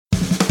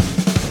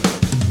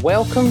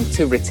Welcome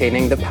to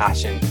Retaining the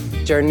Passion,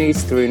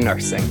 Journeys Through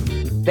Nursing.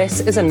 This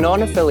is a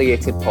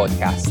non-affiliated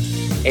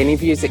podcast. Any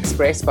views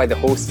expressed by the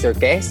hosts or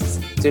guests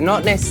do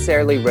not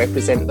necessarily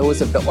represent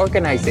those of the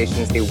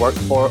organisations they work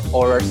for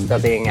or are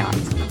studying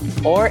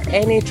at, or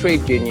any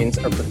trade unions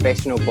or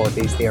professional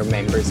bodies they are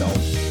members of.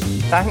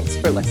 Thanks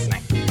for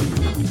listening.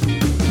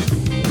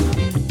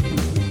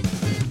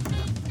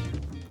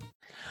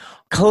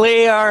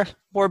 Claire,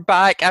 we're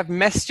back. I've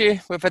missed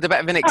you. We've had a bit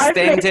of an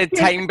extended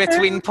time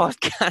between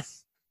podcasts.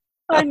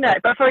 I know,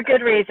 but for a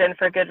good reason,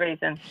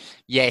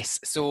 Yes,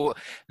 so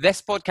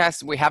this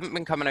podcast, we haven't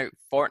been coming out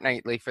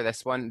fortnightly for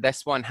this one.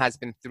 This one has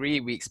been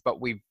 3 weeks,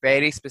 but we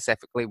very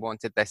specifically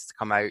wanted this to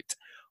come out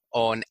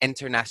on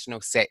International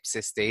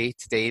Sepsis Day,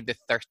 today, the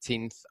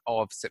 13th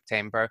of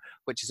September,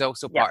 which is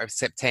also part of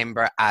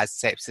September as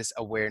Sepsis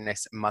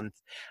Awareness Month.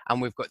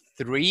 And we've got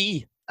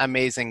 3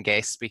 amazing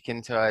guests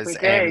speaking to us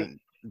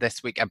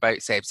this week about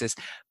sepsis.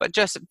 But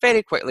just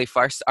very quickly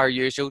first, our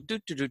usual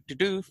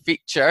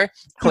feature.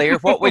 Claire,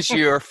 what was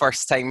your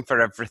first time for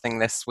everything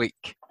this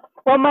week?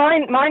 Well,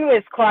 mine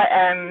was quite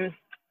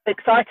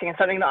exciting and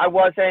something that I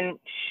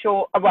wasn't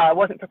sure, well, I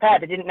wasn't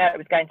prepared. I didn't know it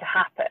was going to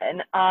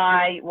happen.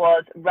 I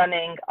was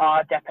running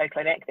our depot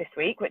clinic this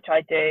week, which I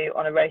do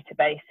on a rota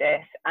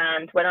basis.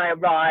 And when I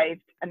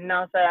arrived,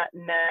 another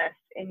nurse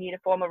in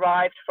uniform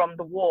arrived from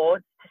the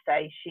ward to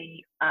say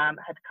she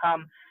had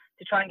come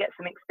to try and get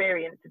some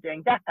experience of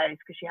doing depots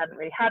because she hadn't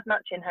really had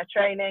much in her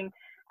training,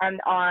 and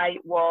I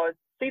was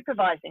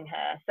supervising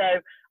her. So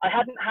I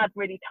hadn't had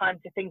really time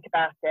to think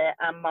about it,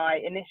 and my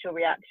initial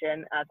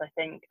reaction, as I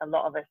think a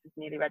lot of us as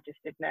newly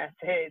registered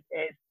nurses,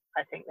 is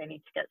I think they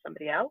need to get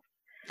somebody else.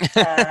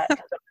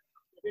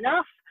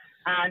 Enough.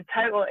 And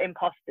total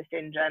imposter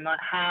syndrome, like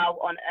how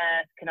on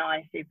earth can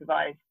I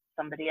supervise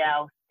somebody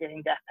else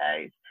doing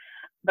depots?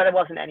 But there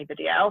wasn't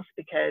anybody else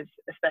because,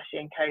 especially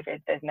in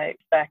COVID, there's no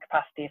spare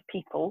capacity of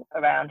people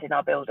around in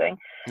our building.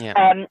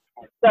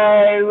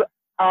 So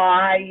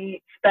I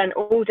spent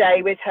all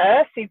day with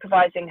her,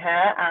 supervising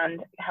her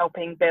and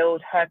helping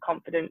build her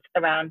confidence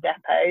around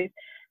depots.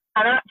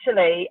 And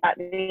actually, at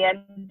the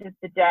end of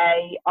the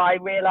day, I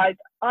realised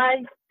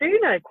I do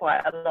know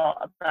quite a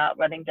lot about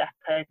running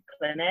depot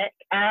clinic,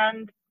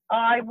 and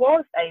I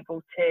was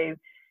able to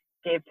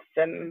give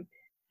some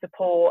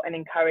support and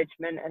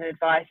encouragement and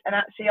advice, and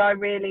actually I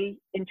really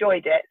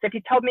enjoyed it. So if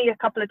you told me a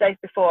couple of days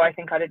before, I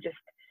think I'd have just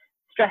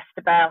stressed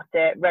about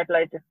it, read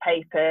loads of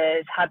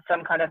papers, had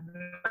some kind of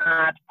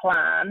mad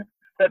plan.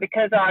 But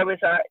because I was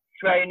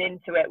thrown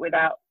into it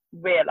without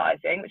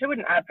realising, which I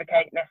wouldn't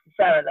advocate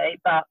necessarily,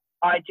 but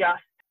I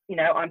just,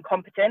 I'm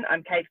competent,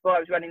 I'm capable, I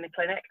was running the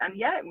clinic, and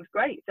it was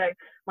great. So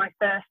my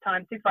first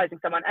time supervising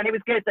someone, and it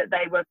was good that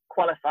they were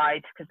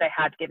qualified because they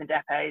had given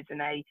depots and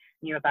they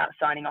knew about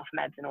signing off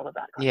meds and all of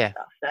that kind of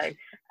stuff. So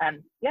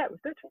it was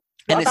good.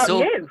 What about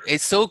you?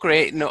 It's so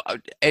great. No,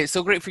 it's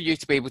so great for you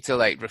to be able to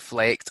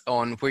reflect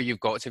on where you've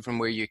got to from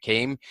where you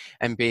came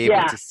and be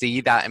able to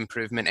see that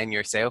improvement in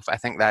yourself. I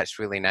think that's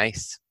really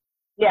nice.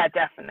 Yeah,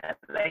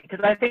 definitely.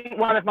 Because I think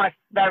one of my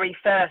very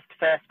first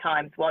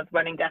times was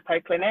running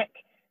depot clinic.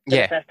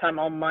 The first time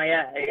on my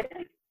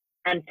own,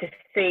 and to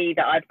see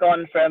that I've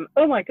gone from,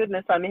 oh my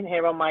goodness, I'm in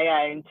here on my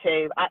own,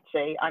 to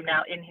actually I'm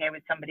now in here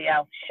with somebody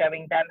else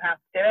showing them how to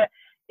do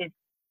it, is,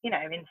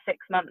 in 6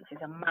 months is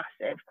a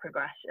massive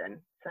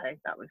progression. So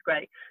that was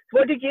great. So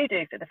what did you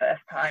do for the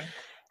first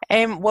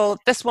time? Well,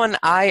 this one,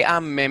 I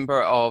am a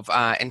member of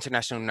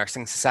International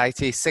Nursing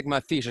Society,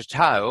 Sigma Theta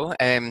Tau.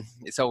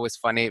 It's always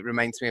funny. It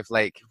reminds me of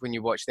when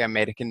you watch the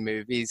American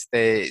movies,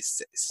 the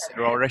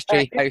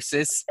sorority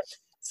houses.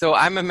 So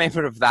I'm a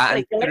member of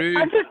that. And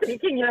I'm just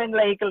thinking you're in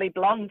Legally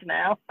Blonde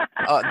now.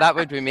 Oh, that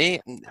would be me.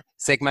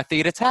 Sigma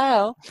Theta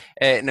Tau.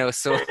 Anyway,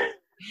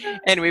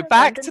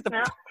 back to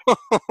the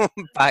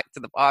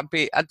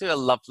I do a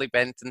lovely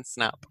Benton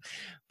snap.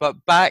 But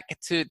back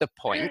to the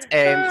point.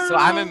 So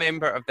I'm a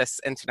member of this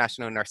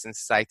International Nursing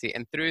Society,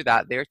 and through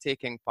that, they're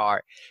taking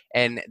part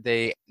in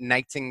the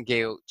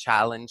Nightingale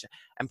Challenge.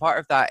 And part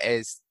of that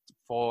is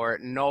for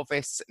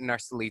novice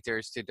nurse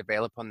leaders to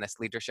develop on this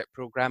leadership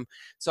program.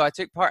 So I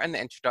took part in the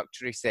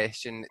introductory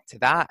session to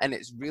that, and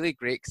it's really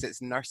great because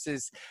it's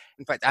nurses.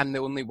 In fact, I'm the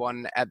only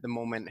one at the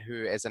moment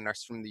who is a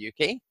nurse from the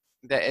UK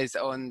that is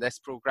on this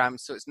program.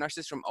 So it's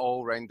nurses from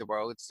all around the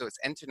world. So it's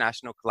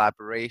international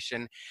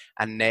collaboration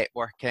and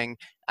networking.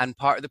 And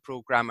part of the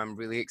program I'm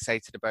really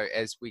excited about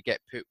is we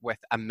get put with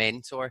a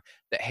mentor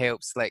that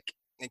helps,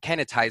 it kind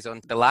of ties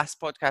on, the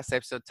last podcast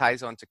episode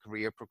ties on to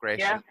career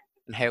progression.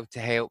 And how to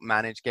help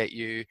manage get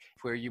you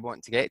where you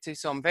want to get to.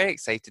 So I'm very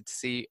excited to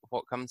see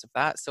what comes of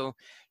that. So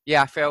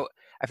I felt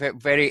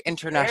very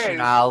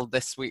international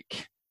this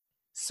week.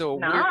 So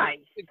we're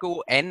going to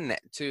go in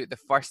to the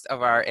first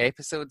of our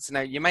episodes.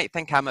 Now, you might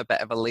think I'm a bit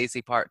of a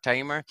lazy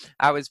part-timer.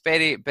 I was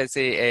very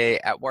busy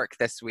at work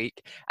this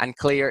week, and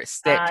Claire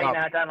stepped up.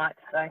 I don't like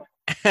to say.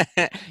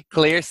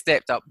 Claire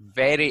stepped up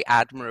very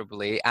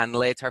admirably and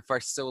led her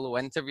first solo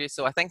interview,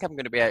 so I think I'm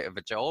going to be out of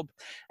a job.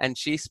 And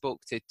she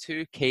spoke to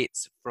 2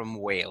 Kates from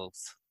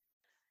Wales.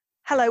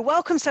 Hello,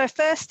 welcome. So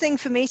first thing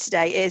for me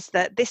today is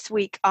that this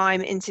week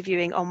I'm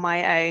interviewing on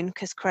my own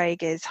because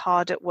Craig is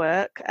hard at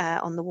work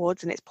on the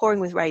wards, and it's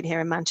pouring with rain here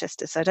in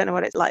Manchester. So I don't know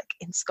what it's like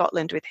in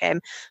Scotland with him.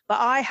 But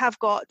I have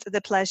got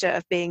the pleasure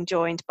of being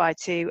joined by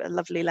two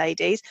lovely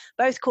ladies,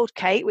 both called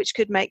Kate, which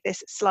could make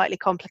this slightly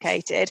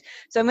complicated.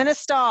 So I'm going to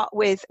start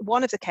with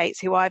one of the Kates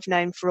who I've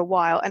known for a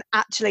while. And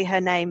actually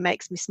her name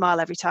makes me smile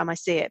every time I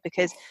see it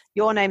because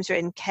your name's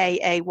written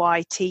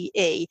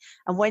Kayte.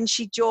 And when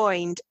she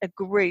joined a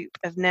group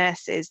of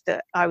nurses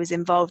that I was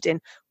involved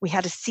in, we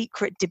had a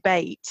secret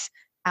debate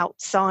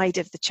outside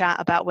of the chat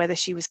about whether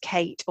she was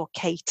Kate or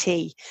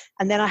KT.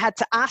 And then I had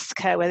to ask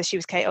her whether she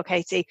was Kate or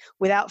KT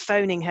without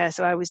phoning her.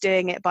 So I was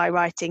doing it by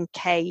writing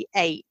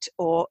K8,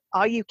 or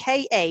are you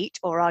K8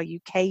 or are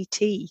you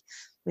KT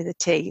with a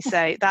T?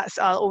 So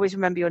I'll always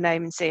remember your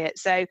name and see it.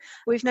 So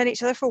we've known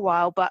each other for a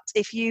while, but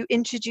if you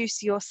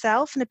introduce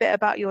yourself and a bit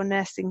about your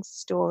nursing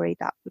story,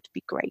 that would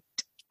be great.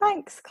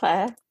 Thanks,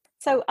 Claire.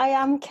 So I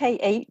am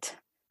K8.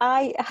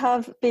 I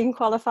have been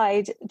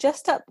qualified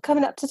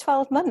coming up to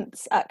 12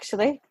 months,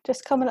 actually.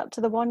 Just coming up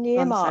to the 1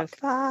 year mark. So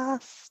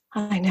fast.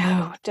 I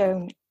know,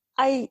 don't.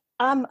 I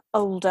am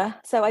older,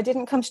 so I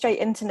didn't come straight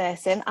into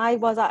nursing. I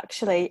was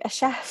actually a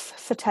chef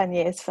for 10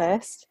 years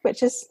first,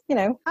 which is,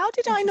 How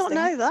did I not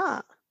know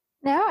that?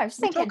 No, I was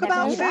thinking. We talk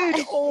about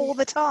food all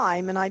the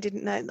time, and I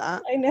didn't know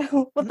that. I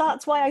know. Well,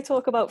 that's why I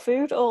talk about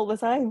food all the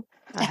time.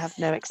 I have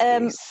no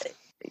excuse.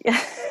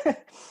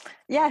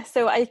 Yeah,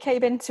 so I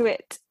came into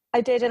it. I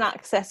did an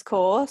access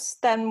course,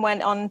 then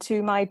went on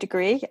to my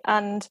degree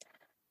and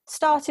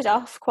started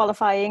off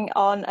qualifying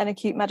on an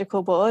acute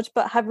medical board,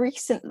 but have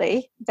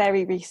recently,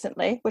 very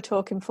recently, we're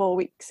talking 4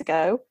 weeks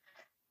ago,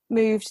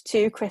 moved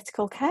to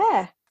critical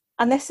care.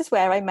 And this is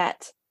where I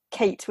met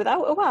Kate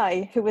without a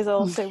Y, who was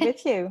also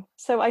with you.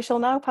 So I shall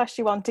now pass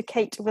you on to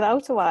Kate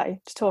without a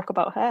Y to talk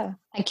about her.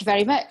 Thank you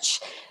very much.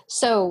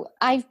 So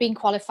I've been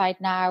qualified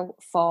now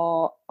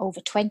for over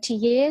 20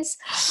 years.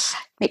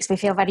 Makes me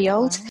feel very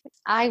old.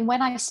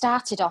 When I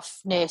started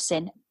off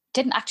nursing,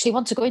 didn't actually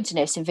want to go into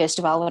nursing first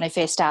of all when I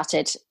first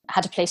started. I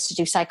had a place to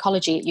do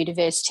psychology at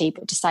university,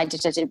 but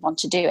decided I didn't want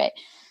to do it.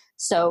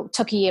 So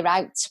took a year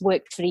out,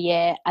 worked for a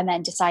year, and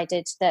then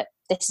decided that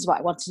this is what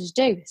I wanted to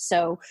do.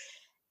 So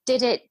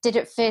did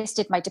it first,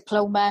 did my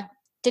diploma,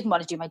 didn't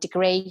want to do my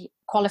degree,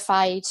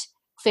 qualified.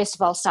 First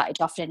of all,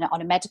 started off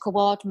on a medical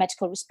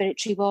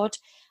respiratory ward,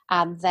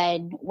 and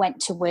then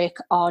went to work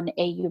on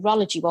a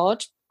urology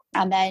ward,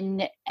 and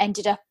then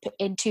ended up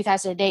in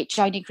 2008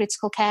 joining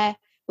critical care,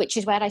 which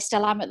is where I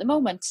still am at the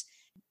moment.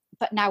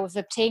 But now I've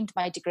obtained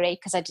my degree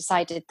because I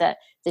decided that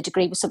the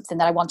degree was something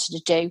that I wanted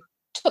to do.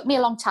 Took me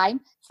a long time.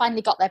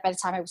 Finally got there by the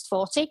time I was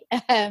 40,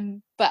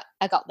 but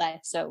I got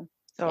there. So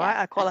all right,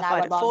 I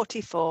qualified at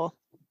 44.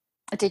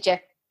 Did you?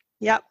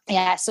 Yep.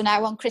 Yeah, so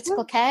now on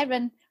critical care,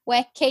 and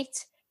where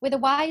Kate with a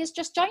Y has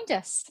just joined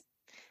us.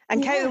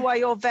 And Kate, why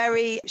you're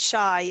very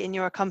shy in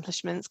your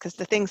accomplishments, because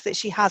the things that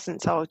she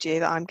hasn't told you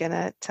that I'm going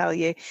to tell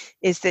you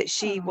is that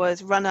she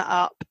was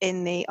runner-up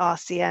in the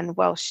RCN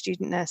Welsh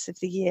Student Nurse of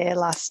the Year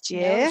last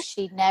year. No,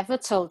 she never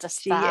told us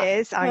that. She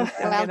is.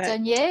 Well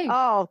done, you.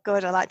 Oh,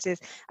 good. I like this.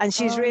 And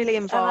she's really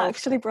involved. I'm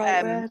actually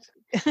bright red.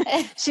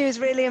 She was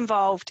really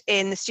involved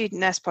in the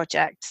Student Nurse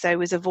Project, so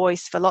was a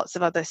voice for lots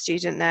of other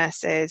student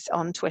nurses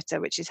on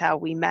Twitter, which is how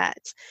we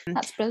met.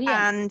 That's brilliant.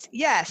 And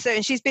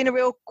and she's been a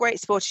real great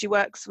support. She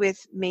works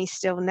with me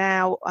still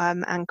now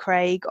and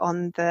Craig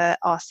on the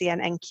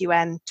RCN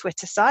NQN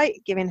Twitter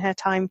site, giving her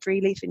time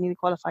freely for newly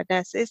qualified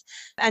nurses.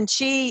 And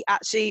she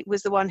actually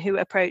was the one who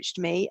approached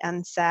me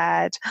and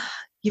said,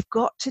 you've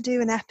got to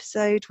do an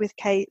episode with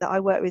Kate that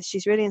I work with.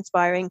 She's really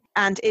inspiring.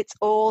 And it's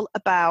all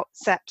about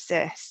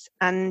sepsis.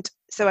 And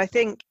so I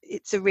think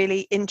it's a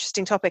really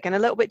interesting topic and a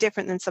little bit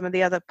different than some of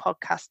the other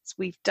podcasts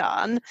we've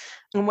done.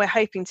 And we're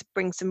hoping to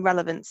bring some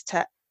relevance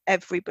to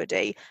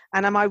everybody.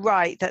 And am I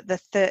right that the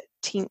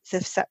 13th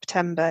of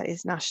September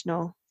is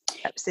National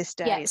Sepsis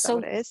Day? Yeah, is that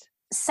what it is?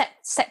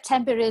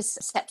 September is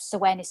Sepsis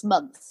Awareness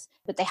Month,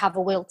 but they have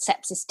a World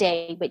Sepsis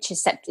Day, which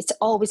is it's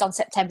always on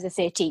September the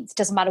 13th. It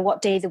doesn't matter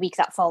what day of the week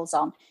that falls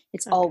on.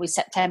 It's always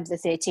September the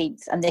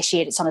 13th. And this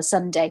year it's on a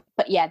Sunday.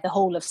 But yeah, the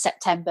whole of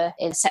September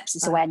is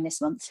Sepsis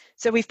Awareness Month.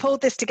 So we've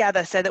pulled this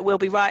together so that we'll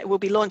be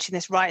launching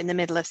this right in the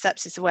middle of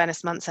Sepsis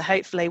Awareness Month. So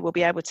hopefully we'll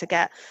be able to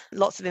get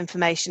lots of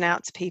information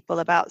out to people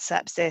about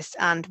sepsis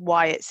and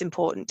why it's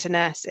important to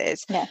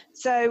nurses. Yeah.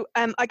 So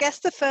I guess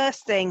the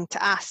first thing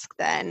to ask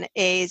then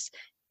is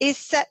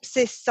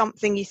sepsis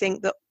something you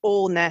think that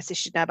all nurses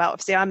should know about?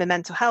 Obviously, I'm a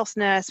mental health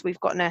nurse. We've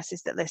got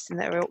nurses that listen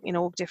that are in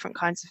all different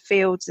kinds of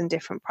fields and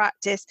different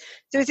practice.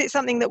 So is it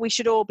something that we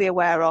should all be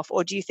aware of,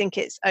 or do you think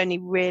it's only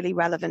really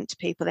relevant to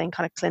people in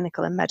kind of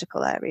clinical and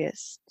medical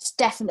areas? It's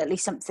definitely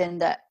something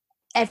that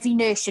every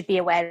nurse should be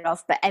aware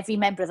of, but every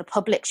member of the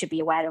public should be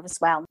aware of as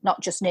well,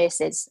 not just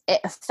nurses. It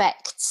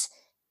affects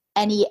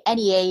any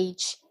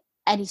age,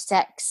 any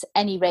sex,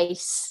 any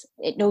race.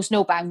 It knows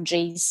no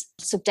boundaries.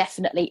 So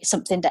definitely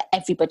something that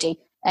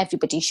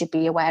everybody should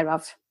be aware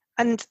of.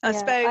 And I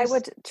suppose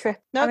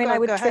I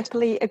would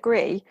triply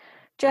agree,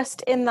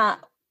 just in that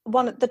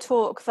one of the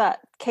talk that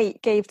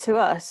Kate gave to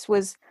us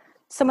was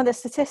some of the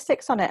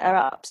statistics on it are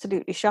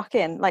absolutely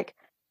shocking. Like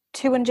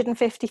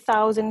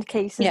 250,000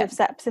 cases of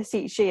sepsis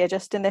each year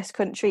just in this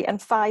country,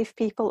 and 5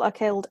 people are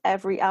killed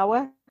every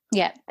hour.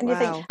 Yeah. And you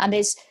think, and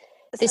there's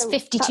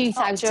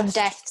 52,000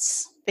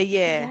 deaths a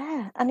year.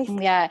 Yeah, and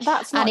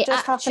that's not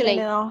just happening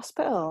in a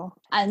hospital.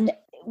 And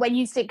when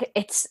you think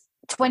it's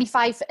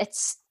 25,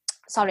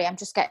 I'm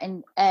just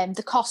getting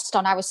the cost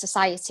on our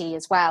society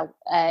as well.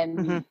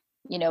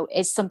 You know,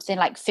 is something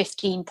like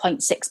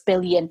 15.6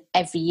 billion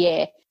every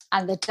year,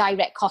 and the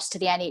direct cost to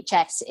the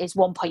NHS is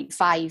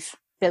 1.5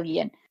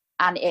 billion.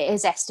 And it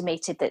is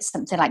estimated that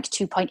something like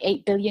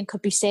 2.8 billion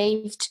could be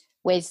saved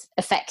with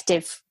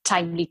effective,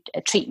 timely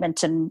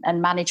treatment and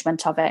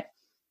management of it.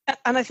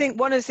 And I think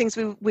one of the things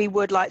we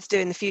would like to do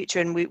in the future,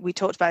 and we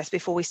talked about this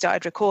before we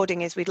started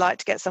recording, is we'd like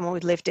to get someone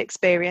with lived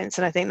experience.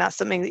 And I think that's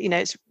something that, you know,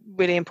 it's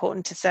really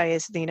important to say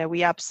is, you know,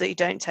 we absolutely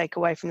don't take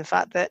away from the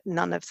fact that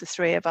none of the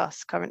three of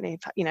us currently,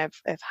 you know,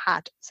 have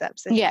had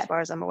sepsis, as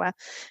far as I'm aware.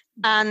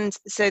 And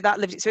so that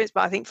lived experience,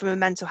 but I think from a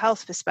mental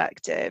health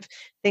perspective,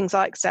 things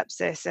like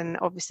sepsis and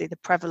obviously the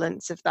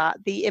prevalence of that,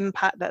 the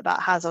impact that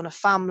that has on a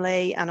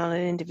family and on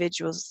an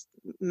individual's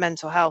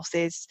mental health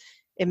is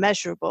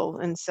immeasurable.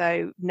 And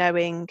so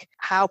knowing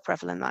how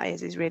prevalent that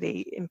is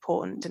really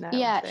important to know.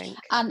 I think.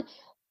 And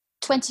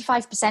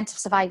 25% of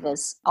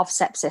survivors of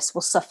sepsis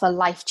will suffer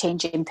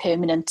life-changing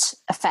permanent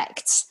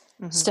effects.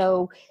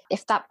 So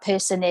if that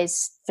person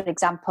is, for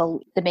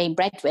example, the main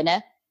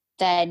breadwinner,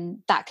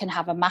 then that can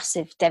have a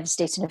massive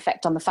devastating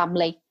effect on the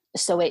family.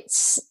 So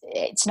it's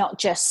not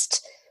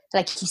just,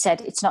 like you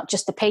said, it's not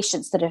just the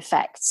patients that it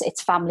affects,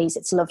 it's families,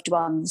 it's loved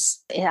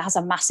ones. It has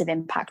a massive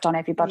impact on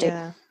everybody.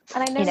 Yeah.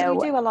 And I know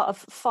you do a lot of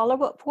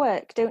follow-up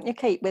work, don't you,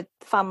 Kate, with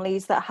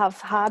families that have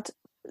had,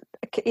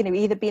 you know,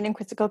 either been in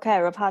critical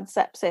care or have had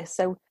sepsis.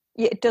 So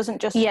it doesn't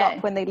just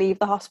stop when they leave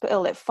the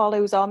hospital; it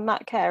follows on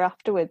that care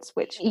afterwards.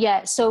 Which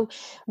so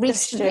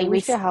recently we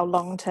show how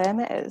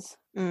long-term it is.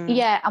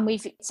 Yeah, and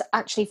it's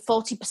actually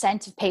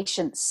 40% of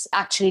patients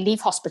actually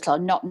leave hospital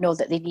and not know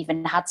that they've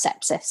even had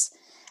sepsis.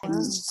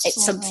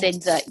 It's something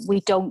that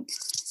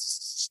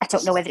I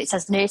don't know whether it's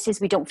as nurses,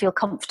 we don't feel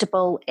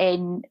comfortable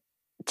in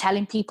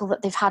telling people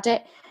that they've had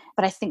it,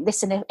 but I think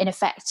this in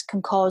effect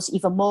can cause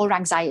even more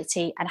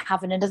anxiety and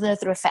have another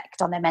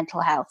effect on their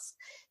mental health,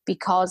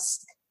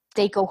 because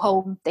they go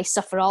home, they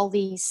suffer all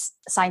these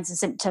signs and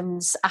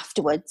symptoms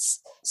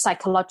afterwards,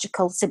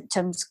 psychological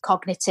symptoms,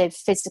 cognitive,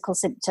 physical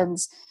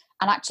symptoms,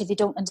 and actually they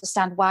don't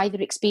understand why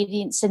they're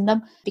experiencing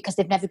them because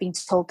they've never been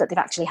told that they've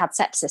actually had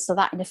sepsis. So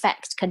that in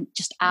effect can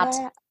just add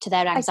to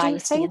their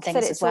anxiety and things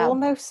that as well. It's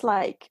almost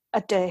like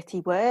a dirty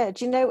word,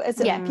 you know, as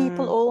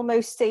people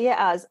almost see it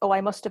as, oh,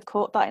 I must have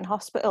caught that in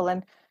hospital.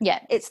 And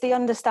it's the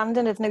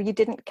understanding of, no, you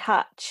didn't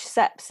catch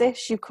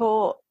sepsis,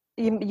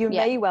 you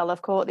may well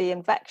have caught the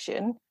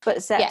infection, but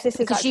sepsis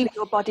is actually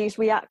your body's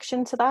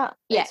reaction to that.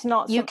 It's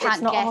not a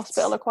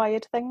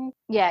hospital-acquired thing.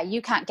 Yeah,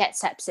 you can't get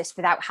sepsis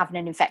without having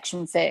an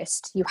infection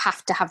first. You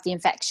have to have the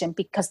infection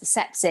because the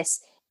sepsis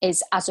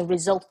is as a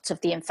result of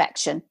the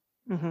infection.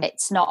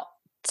 It's not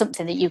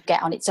something that you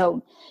get on its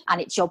own, and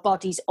it's your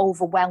body's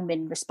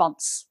overwhelming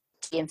response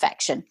to the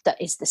infection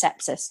that is the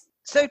sepsis.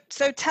 So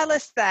tell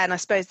us then, I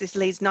suppose this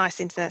leads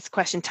nicely into the next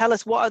question. Tell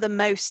us, what are the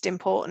most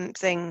important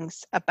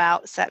things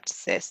about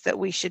sepsis that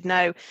we should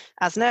know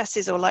as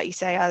nurses, or like you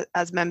say,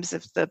 as members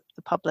of the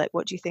public?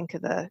 What do you think are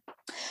the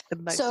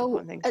most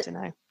important things to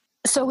know?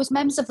 So as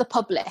members of the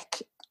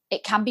public,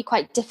 it can be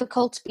quite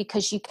difficult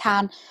because you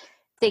can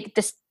think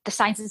the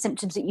signs and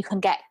symptoms that you can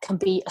get can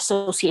be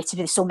associated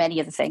with so many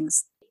other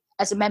things.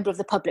 As a member of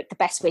the public, the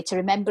best way to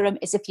remember them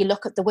is if you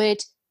look at the word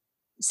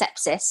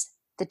sepsis,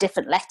 the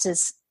different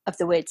letters of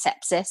the word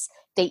sepsis,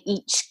 they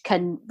each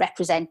can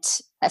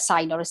represent a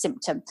sign or a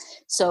symptom.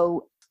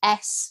 So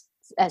S,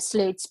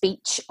 slurred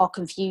speech or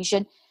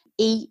confusion.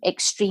 E,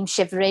 extreme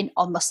shivering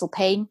or muscle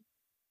pain.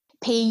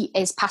 P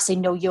is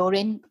passing no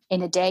urine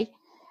in a day.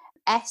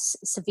 S,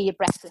 severe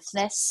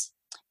breathlessness.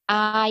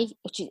 I,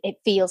 it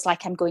feels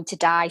like I'm going to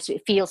die. So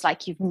it feels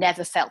like you've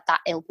never felt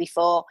that ill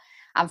before.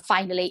 And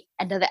finally,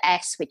 another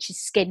S, which is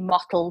skin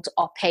mottled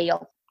or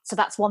pale. So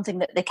that's one thing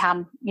that they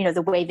can, you know,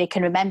 the way they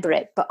can remember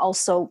it, but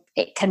also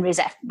it can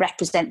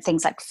represent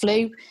things like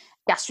flu,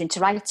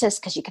 gastroenteritis,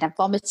 because you can have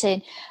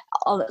vomiting.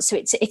 So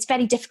it's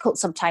very difficult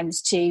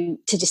sometimes to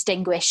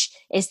distinguish,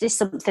 is this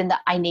something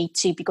that I need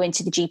to be going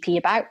to the GP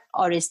about,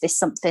 or is this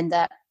something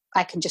that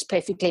I can just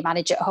perfectly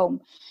manage at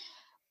home?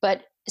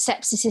 But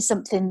sepsis is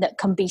something that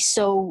can be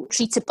so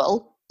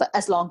treatable, but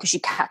as long as you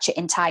catch it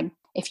in time.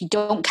 If you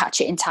don't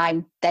catch it in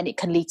time, then it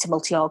can lead to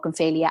multi-organ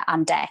failure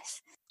and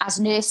death. As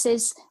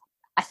nurses,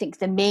 I think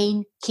the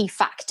main key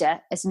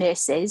factor as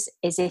nurses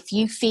is if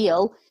you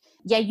feel,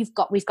 we've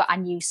got our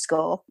news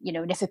score, you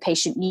know, and if a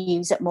patient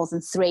news at more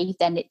than 3,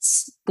 then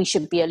we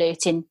should be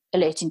alerting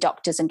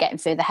doctors and getting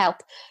further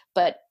help.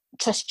 But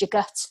trust your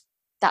gut.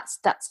 That's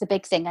the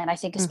big thing. And I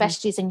think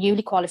especially as a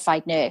newly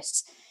qualified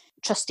nurse,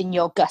 trusting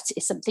your gut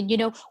is something, you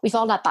know, we've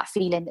all had that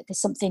feeling that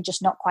there's something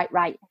just not quite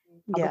right.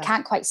 And we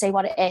can't quite say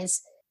what it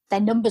is. their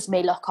numbers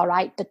may look all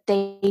right, but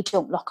they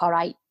don't look all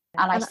right.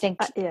 And I think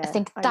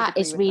that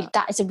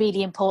is a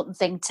really important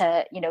thing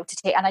to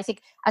take. And I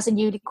think as a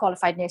newly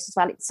qualified nurse as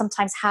well, it's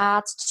sometimes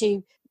hard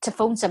to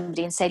phone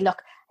somebody and say,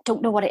 look, I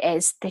don't know what it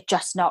is, they're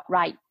just not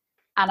right.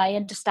 And I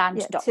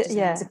understand doctors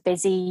are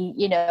busy,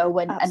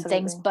 and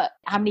things, but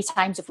how many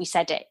times have we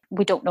said it?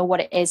 We don't know what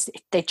it is,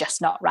 they're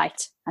just not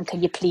right. And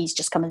can you please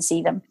just come and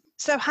see them?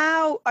 So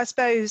how, I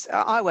suppose,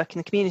 I work in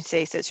the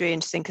community, so it's really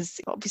interesting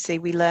because obviously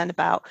we learn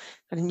about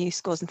kind of news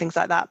scores and things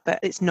like that, but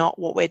it's not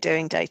what we're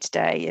doing day to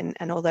day.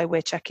 And although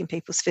we're checking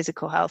people's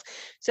physical health.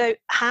 So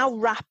how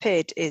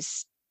rapid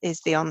is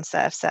the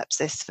onset of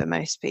sepsis for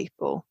most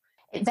people?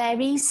 It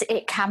varies.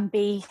 It can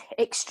be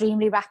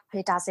extremely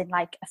rapid, as in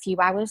like a few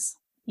hours.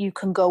 You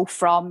can go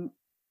from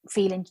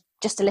feeling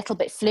just a little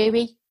bit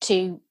fluey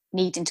to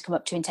needing to come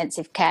up to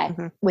intensive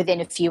care within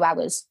a few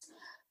hours.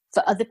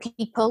 For other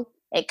people,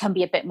 it can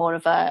be a bit more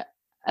of a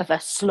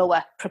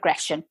slower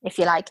progression, if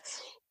you like.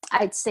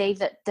 I'd say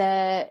that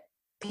the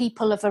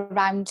people of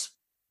around,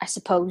 I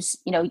suppose,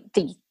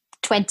 the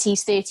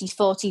 20s, 30s,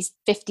 40s,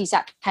 50s,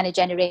 that kind of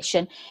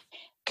generation,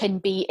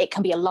 it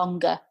can be a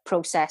longer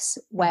process,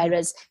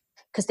 whereas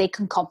because they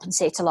can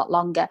compensate a lot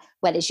longer,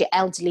 whereas your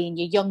elderly and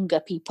your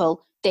younger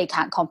people, they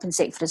can't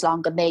compensate for as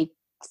long and they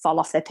fall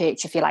off their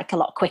perch, if you like, a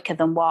lot quicker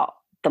than what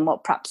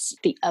perhaps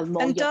a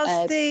more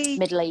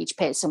middle-aged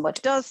person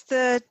would. Does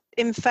the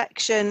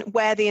infection,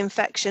 where the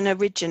infection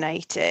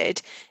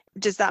originated,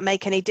 does that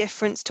make any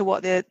difference to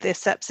what the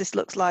sepsis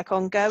looks like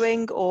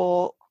ongoing,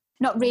 or?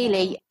 Not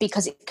really,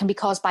 because it can be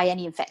caused by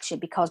any infection,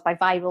 because by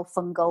viral,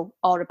 fungal,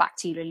 or a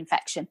bacterial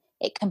infection.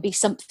 It can be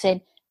something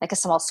like a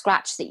small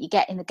scratch that you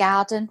get in the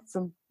garden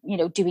from,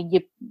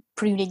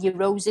 pruning your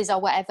roses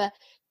or whatever,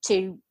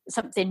 to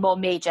something more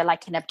major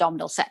like an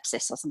abdominal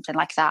sepsis or something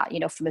like that,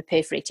 from a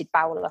perforated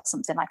bowel or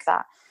something like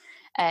that.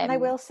 And I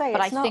will say,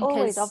 it's not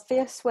always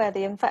obvious where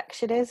the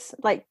infection is.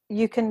 Like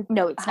you can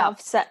have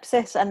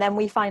sepsis and then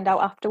we find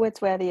out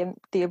afterwards where the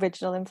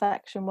original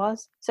infection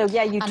was. So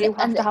yeah, you do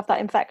have to have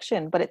that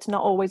infection, but it's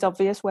not always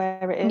obvious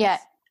where it is. Yeah.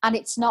 And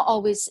it's not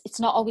always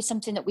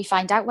something that we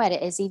find out where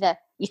it is either.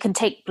 You can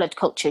take blood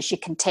cultures, you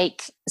can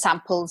take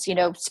samples,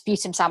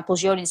 sputum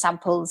samples, urine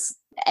samples,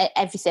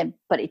 everything,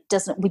 but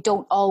we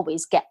don't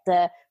always get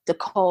the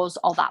cause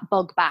or that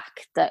bug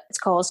back that's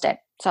caused it.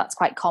 So that's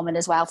quite common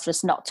as well for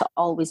us not to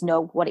always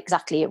know what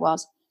exactly it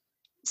was.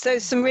 So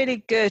some really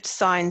good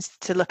signs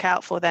to look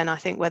out for then, I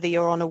think, whether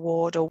you're on a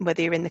ward or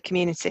whether you're in the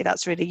community,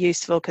 that's really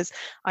useful, because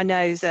I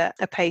know that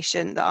a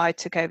patient that I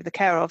took over the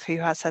care of who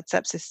has had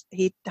sepsis,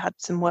 he had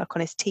some work on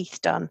his teeth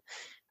done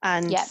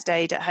and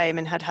stayed at home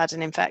and had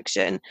an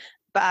infection.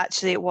 But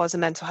actually it was a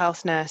mental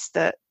health nurse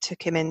that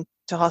took him into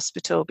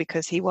hospital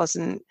because he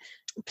wasn't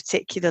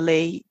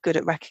particularly good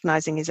at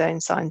recognising his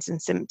own signs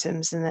and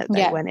symptoms, and that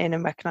they went in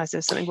and recognised there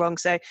was something wrong.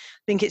 So I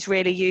think it's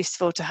really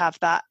useful to have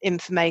that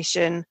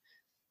information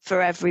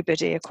for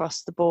everybody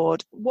across the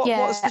board.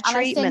 What's the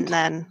treatment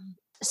then?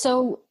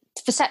 So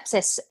for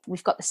sepsis,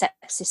 we've got the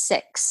Sepsis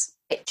 6,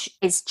 which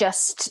is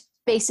just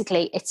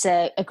basically it's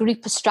a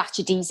group of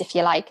strategies, if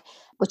you like,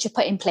 which are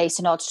put in place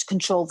in order to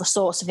control the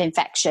source of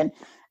infection,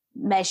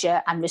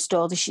 measure and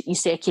restore your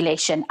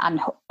circulation and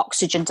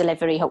oxygen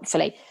delivery,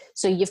 hopefully.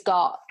 So you've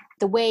got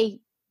the way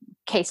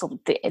Kate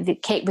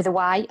with a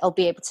Y will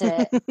be able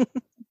to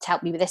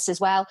help me with this as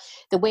well.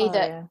 The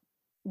way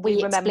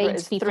we explain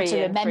to people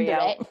to remember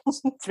it,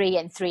 3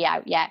 in, 3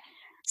 out,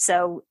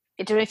 So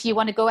I don't know if you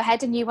want to go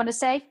ahead and you want to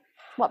say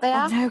what they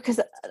are? No, because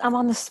I'm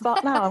on the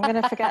spot now. I'm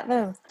going to forget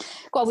them.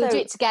 Go on, we'll do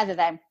it together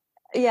then.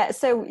 Yeah,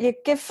 so you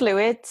give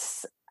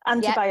fluids,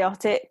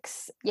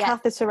 antibiotics,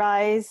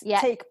 catheterize,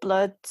 take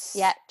bloods,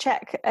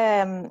 check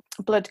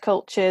blood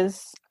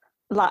cultures,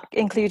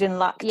 including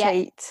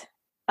lactate,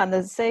 and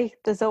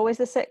there's always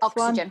the 6th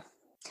oxygen. One.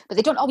 But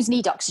they don't always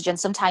need oxygen.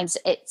 Sometimes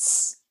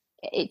it's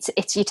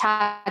your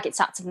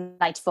target's at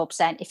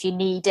 94%. If you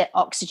need it,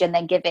 oxygen,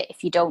 then give it.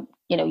 If you don't,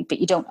 but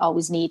you don't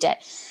always need it.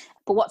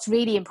 But what's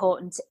really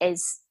important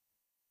is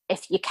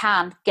if you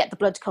can get the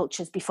blood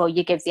cultures before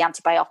you give the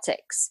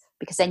antibiotics,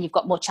 because then you've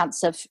got more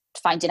chance of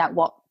finding out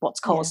what's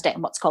caused it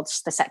and what's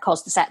caused the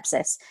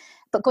sepsis.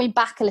 But going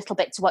back a little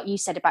bit to what you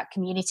said about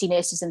community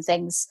nurses and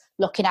things,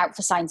 looking out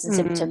for signs and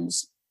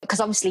symptoms, because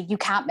obviously you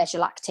can't measure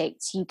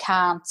lactates, you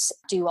can't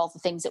do all the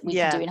things that we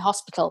can do in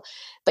hospital,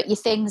 but your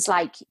things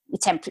like your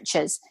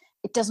temperatures,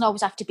 it doesn't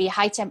always have to be a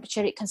high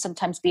temperature, it can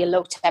sometimes be a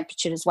low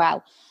temperature as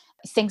well.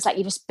 Things like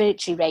your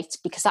respiratory rate,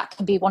 because that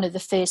can be one of the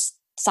first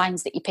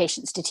signs that your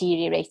patient's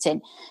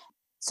deteriorating.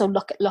 So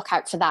look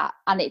out for that.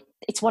 And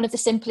it's one of the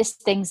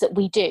simplest things that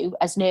we do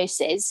as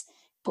nurses,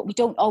 but we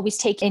don't always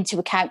take into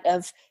account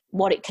of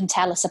what it can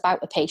tell us about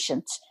a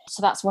patient.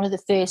 So that's one of the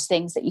first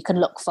things that you can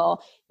look for.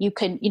 You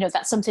can,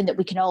 that's something that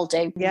we can all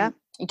do. Yeah.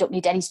 You don't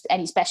need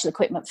any special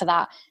equipment for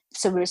that.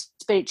 So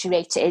respiratory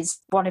rate is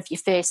one of your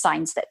first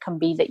signs that can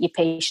be that your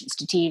patient's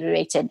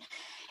deteriorating.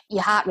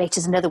 Your heart rate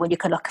is another one you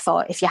can look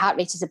for. If your heart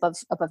rate is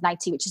above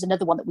 90, which is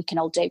another one that we can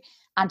all do.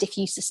 And if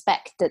you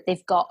suspect that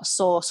they've got a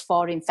source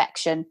for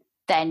infection,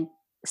 then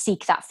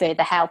seek that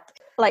further help.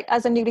 like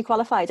as a newly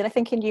qualified, and I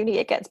think in uni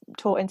it gets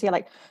taught into you,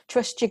 like,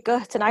 trust your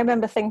gut. And I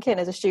remember thinking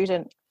as a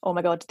student, oh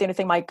my God, the only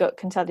thing my gut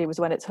can tell you is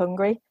when it's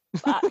hungry.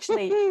 But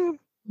actually,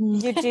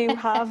 you do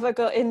have a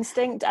gut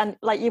instinct. And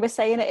like you were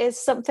saying, it is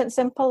something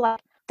simple, like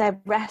their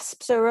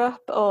resps are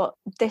up, or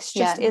this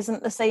just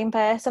isn't the same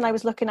person I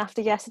was looking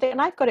after yesterday.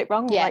 And I've got it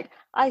wrong. Like,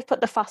 I've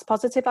put the fast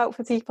positive out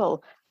for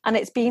people, and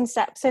it's been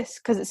sepsis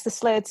because it's the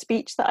slurred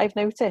speech that I've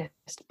noticed.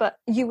 But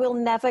you will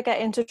never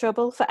get into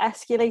trouble for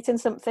escalating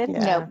something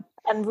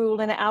and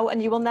ruling it out.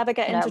 And you will never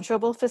get into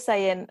trouble for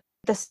saying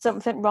there's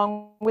something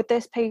wrong with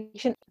this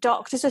patient.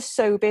 Doctors are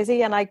so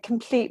busy, and I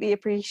completely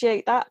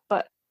appreciate that.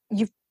 But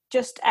you've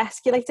just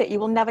escalate it. You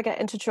will never get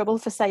into trouble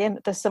for saying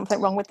there's something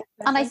wrong with it.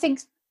 And I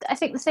think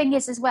the thing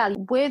is as well,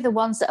 we're the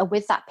ones that are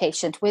with that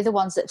patient. We're the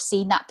ones that have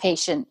seen that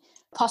patient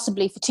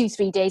possibly for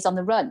 2-3 days on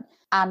the run.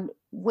 And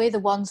we're the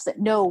ones that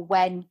know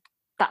when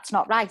that's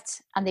not right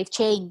and they've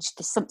changed.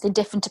 There's something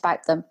different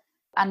about them.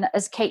 And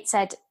as Kate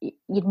said,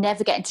 you'd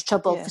never get into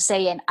trouble for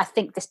saying, I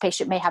think this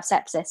patient may have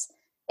sepsis.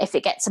 If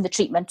it gets in the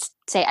treatment,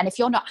 say, and if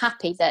you're not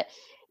happy that,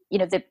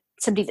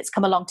 somebody that's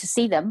come along to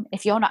see them,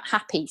 if you're not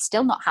happy,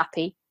 still not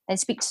happy, then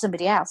speak to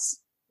somebody else.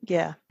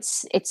 Yeah.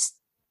 It's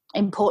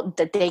important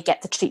that they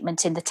get the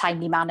treatment in the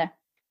timely manner.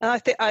 And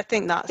I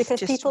think that's because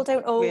just people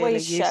don't always really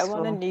show useful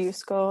on a news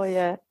score.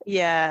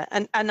 Yeah,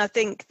 and I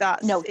think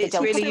that's it's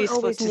really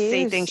useful to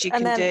see things you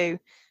can do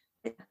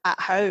at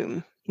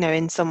home,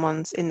 in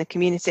the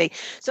community.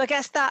 So I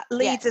guess that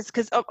leads us,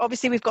 because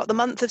obviously we've got the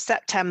month of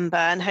September,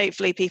 and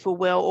hopefully people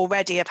will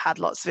already have had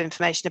lots of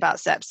information about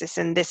sepsis,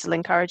 and this will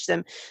encourage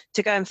them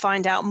to go and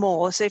find out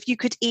more. So if you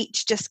could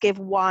each just give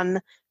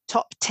one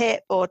top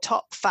tip or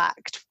top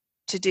fact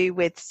to do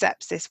with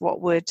sepsis,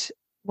 what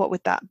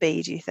would that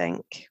be, do you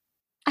think?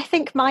 I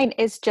think mine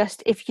is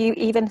just, if you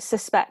even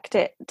suspect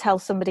it, tell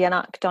somebody and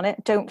act on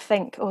it. Don't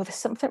think, oh, there's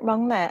something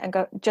wrong there, and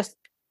go, just,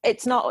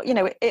 it's not,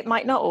 it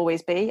might not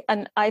always be,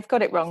 and I've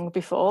got it wrong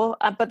before,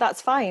 but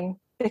that's fine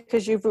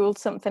because you've ruled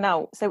something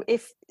out. So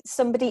if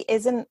somebody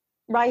isn't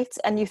right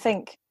and you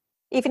think,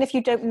 even if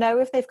you don't know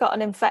if they've got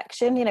an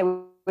infection,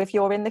 if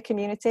you're in the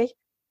community,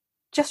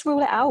 just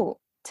rule it out.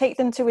 Take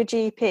them to a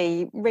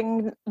GP,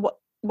 ring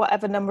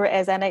whatever number it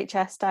is,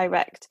 NHS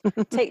Direct.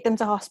 Take them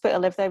to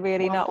hospital if they're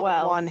really not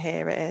well. One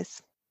here it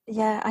is.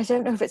 Yeah, I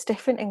don't know if it's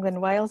different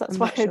England, Wales. That's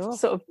why I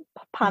sort of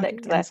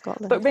panicked there.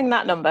 Scotland. But ring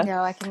that number.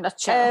 No, I think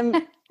that's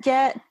sure.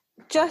 Yeah,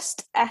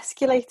 just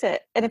escalate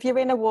it. And if you're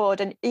in a ward,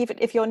 and even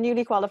if you're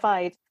newly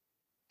qualified,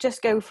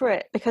 just go for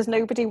it, because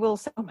nobody will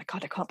say, oh my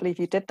God, I can't believe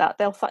you did that.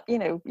 They'll,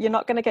 you're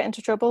not going to get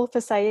into trouble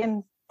for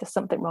saying there's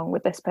something wrong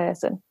with this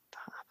person,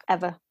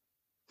 ever.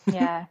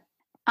 Yeah.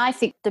 I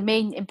think the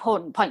main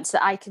important points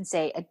that I can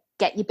say are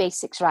get your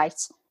basics right,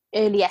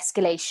 early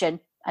escalation,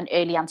 and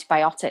early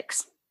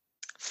antibiotics.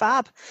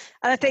 Fab.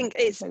 And I think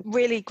it's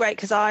really great,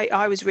 because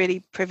I was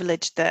really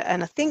privileged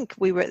and I think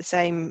we were at the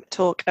same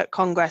talk at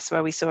Congress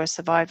where we saw a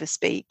survivor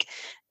speak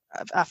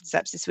after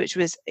sepsis, which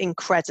was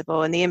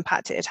incredible, and the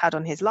impact it had had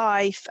on his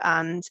life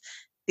and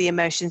the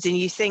emotions. And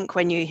you think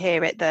when you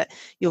hear it that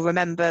you'll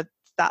remember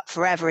that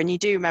forever, and you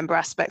do remember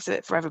aspects of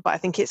it forever, but I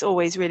think it's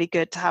always really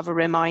good to have a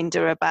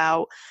reminder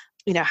about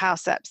how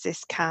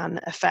sepsis can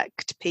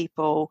affect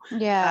people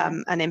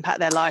and impact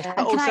their life,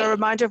 but also a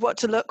reminder of what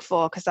to look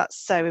for, because that's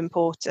so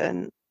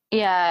important.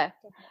 Yeah.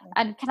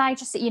 And can I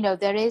just say,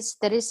 there is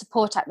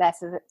support out there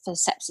for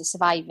sepsis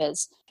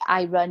survivors.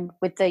 I run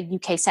with the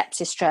UK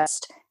Sepsis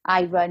Trust.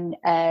 I run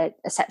a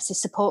sepsis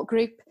support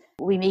group.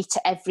 We meet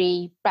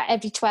every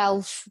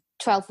 12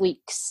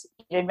 weeks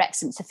in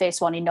Wrexham. It's the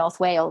first one in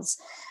North Wales.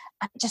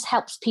 And it just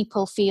helps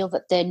people feel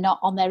that they're not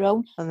on their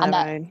own, and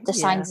that the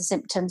signs and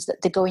symptoms that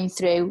they're going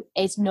through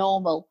is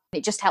normal.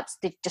 It just helps.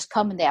 They just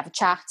come and they have a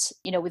chat,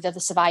 with other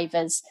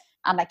survivors.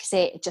 And like I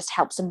say, it just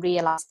helps them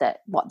realise that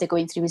what they're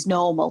going through is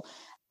normal.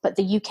 But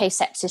the UK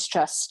Sepsis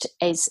Trust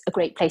is a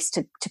great place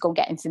to go and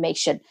get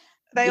information.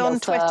 They on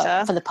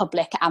Twitter? For the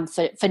public and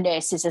for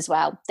nurses as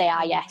well. They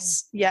are,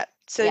 yes. Yeah.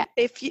 So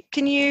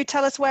can you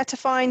tell us where to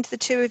find the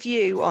two of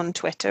you on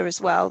Twitter as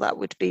well? That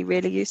would be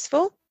really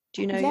useful.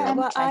 Do you know? Yeah,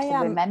 I'm trying to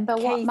remember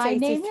what my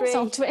name is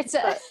on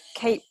Twitter.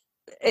 Kate,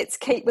 it's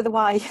Kate with a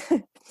Y.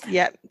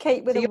 Yep.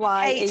 Kate with a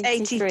Y. Kate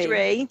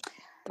 83.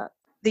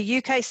 The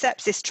UK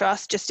Sepsis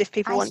Trust, just if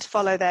people want to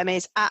follow them,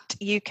 is at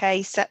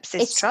UK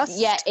Sepsis Trust.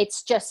 Yeah,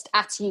 it's just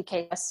at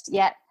UK Trust.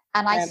 Yeah,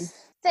 and I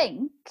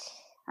think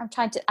I'm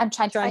trying to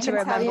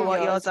remember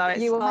what yours are.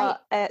 You are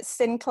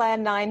Sinclair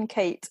 9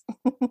 Kate.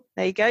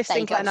 There you go,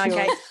 Sinclair 9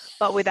 Kate,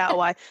 but without a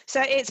Y.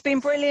 So it's been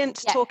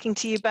brilliant talking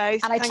to you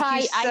both. And I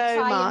try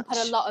and put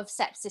a lot of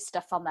sepsis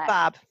stuff on there.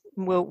 Fab.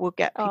 We'll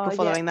get people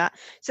following that.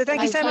 So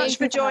thank you so much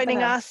for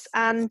joining us,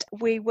 and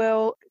we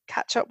will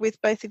catch up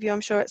with both of you,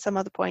 I'm sure, at some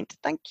other point.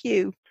 Thank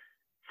you.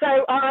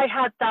 So I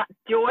had that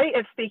joy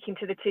of speaking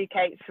to the two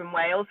Kates from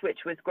Wales, which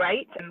was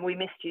great. And we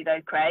missed you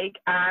though, Craig.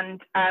 And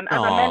as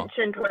I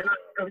mentioned when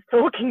I was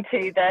talking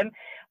to them,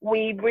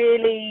 we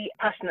really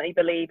passionately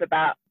believe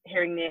about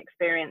hearing the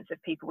experience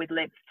of people with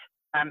lived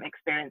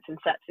experience, and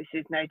sepsis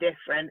is no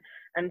different.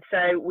 And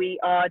so we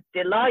are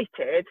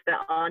delighted that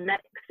our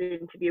next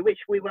interview, which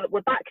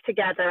we're back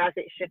together as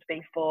it should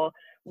be for,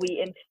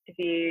 we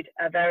interviewed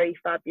a very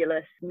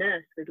fabulous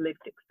nurse with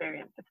lived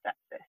experience of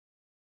sepsis.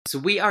 So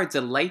we are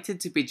delighted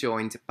to be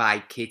joined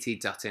by Katie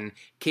Dutton.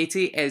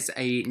 Katie is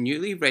a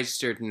newly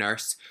registered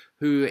nurse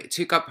who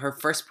took up her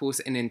first post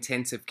in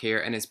intensive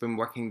care and has been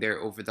working there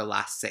over the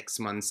last 6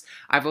 months.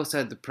 I've also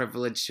had the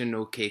privilege to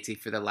know Katie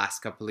for the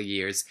last couple of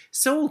years.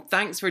 So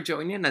thanks for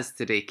joining us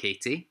today,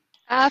 Katie.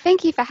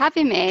 Thank you for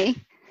having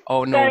me.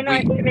 Oh no, Very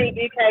nice to meet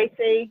you,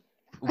 Katie.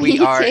 We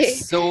You are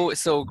too.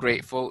 so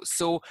grateful.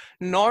 So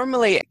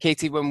normally,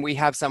 Katie, when we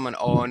have someone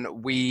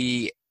on,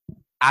 we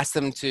ask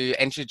them to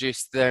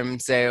introduce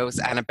themselves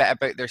and a bit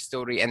about their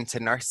story into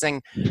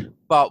nursing.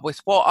 But with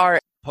what our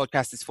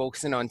podcast is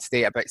focusing on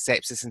today about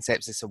sepsis and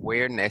sepsis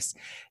awareness,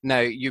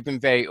 now you've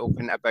been very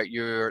open about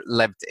your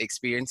lived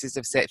experiences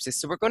of sepsis.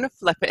 So we're going to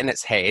flip it in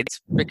its head,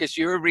 because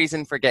your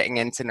reason for getting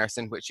into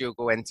nursing, which you'll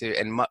go into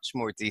in much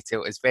more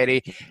detail, is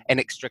very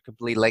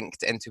inextricably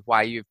linked into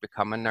why you've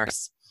become a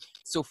nurse.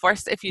 So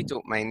first, if you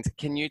don't mind,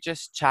 can you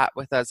just chat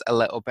with us a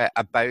little bit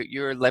about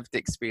your lived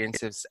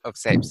experiences of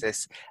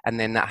sepsis and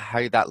then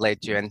how that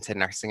led you into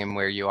nursing and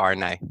where you are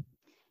now?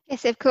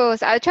 Yes, of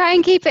course. I'll try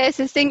and keep it as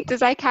succinct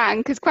as I can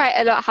because quite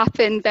a lot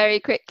happened very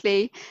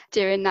quickly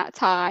during that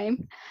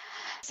time.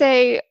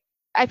 So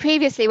I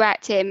previously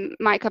worked in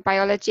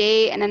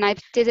microbiology, and then I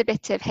did a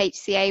bit of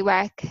HCA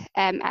work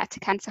at a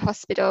cancer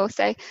hospital.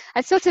 So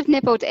I sort of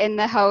nibbled in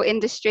the whole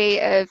industry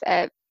of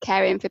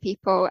caring for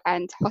people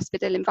and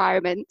hospital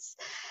environments.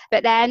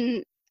 But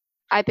then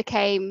I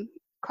became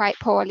quite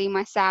poorly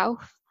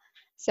myself.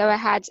 So I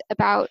had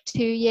about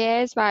 2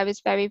 years where I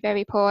was very,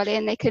 very poorly,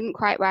 and they couldn't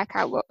quite work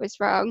out what was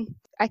wrong.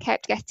 I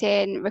kept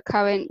getting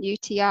recurrent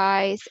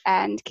UTIs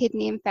and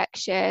kidney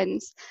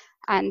infections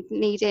and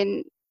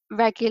needing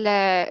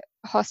regular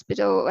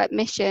hospital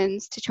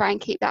admissions to try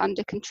and keep that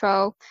under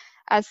control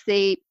as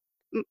the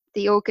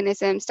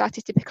organism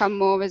started to become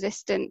more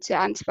resistant to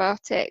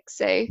antibiotics.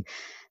 So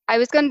I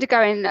was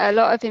undergoing a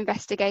lot of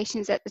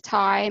investigations at the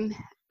time,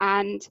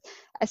 and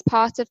as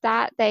part of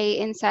that, they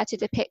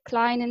inserted a PICC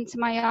line into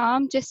my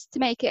arm just to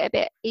make it a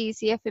bit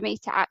easier for me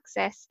to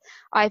access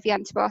IV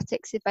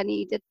antibiotics if I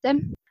needed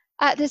them.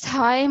 At the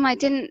time, I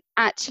didn't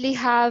actually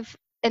have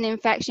an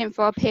infection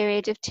for a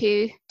period of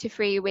 2 to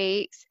 3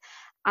 weeks,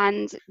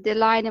 and the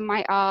line in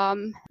my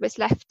arm was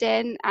left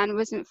in and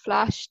wasn't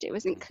flushed, it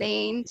wasn't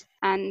cleaned,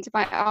 and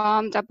my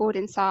arm doubled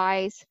in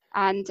size.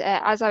 And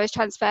as I was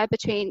transferred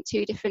between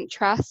 2 different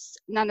trusts,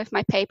 none of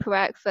my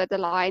paperwork for the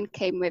line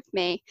came with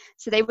me.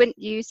 So they wouldn't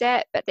use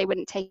it, but they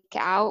wouldn't take it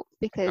out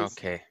because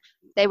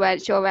they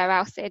weren't sure where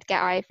else they'd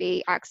get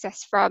IV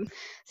access from.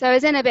 So I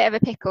was in a bit of a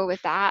pickle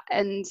with that.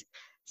 And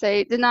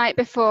so the night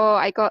before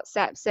I got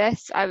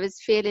sepsis, I was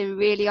feeling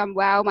really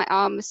unwell. My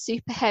arm was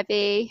super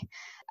heavy.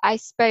 I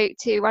spoke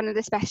to one of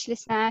the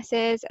specialist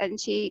nurses, and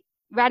she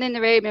ran in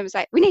the room and was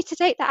like, "We need to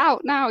take that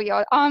out now.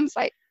 Your arm's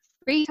like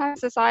 3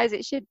 times the size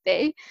it should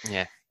be."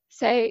 Yeah.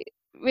 So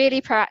really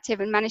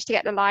proactive and managed to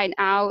get the line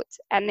out,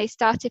 and they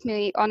started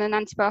me on an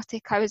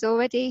antibiotic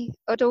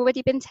I'd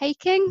already been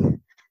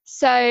taking.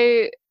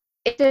 So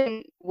it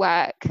didn't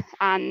work,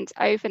 and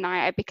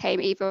overnight I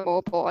became even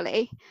more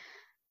poorly.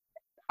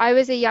 I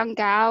was a young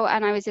gal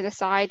and I was in a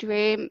side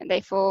room, and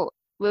they thought,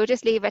 we'll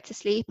just leave her to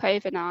sleep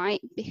overnight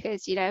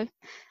because, you know,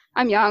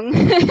 I'm young.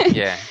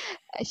 Yeah.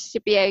 I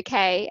should be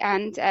okay.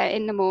 And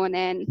in the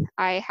morning,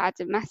 I had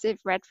a massive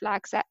red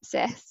flag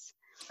sepsis,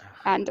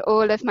 and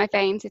all of my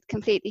veins had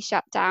completely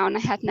shut down. I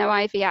had no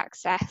IV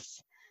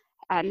access,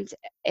 and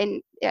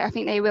I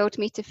think they wheeled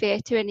me to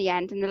theatre in the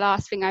end. And the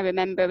last thing I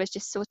remember was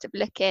just sort of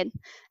looking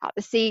at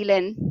the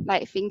ceiling,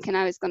 like thinking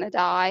I was going to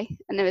die,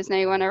 and there was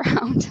no one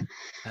around.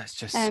 That's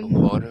just so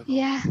horrible.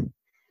 Yeah.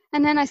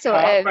 And then I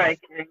sort of,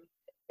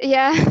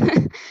 yeah,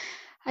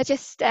 I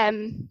just,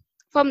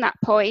 from that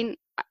point,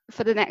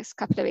 for the next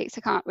couple of weeks,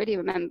 I can't really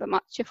remember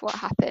much of what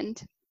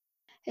happened.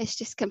 It's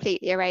just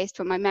completely erased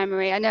from my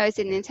memory. I know I was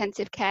in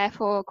intensive care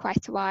for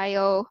quite a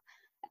while,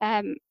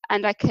 and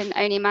I can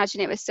only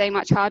imagine it was so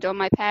much harder on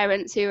my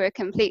parents, who were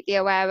completely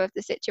aware of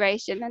the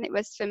situation, than it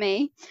was for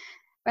me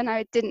when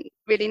I didn't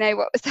really know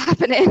what was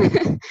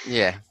happening.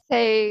 Yeah.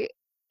 So,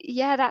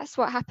 yeah, that's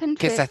what happened.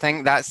 Because I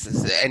think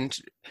and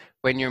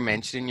when you're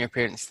mentioning your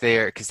parents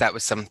there, because that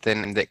was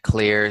something that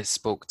Claire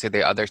spoke to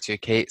the other 2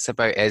 Kates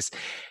about, is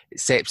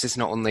sepsis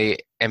not only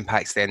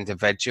impacts the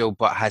individual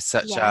but has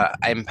such a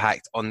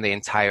impact on the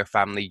entire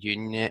family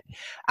unit,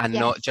 and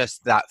not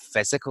just that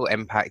physical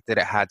impact that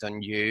it had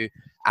on you,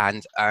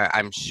 and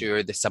I'm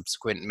sure the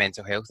subsequent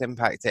mental health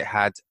impact it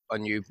had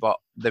on you, but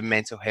the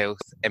mental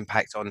health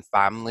impact on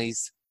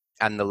families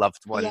and the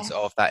loved ones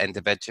of that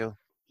individual.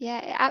 Yeah,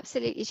 it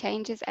absolutely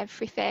changes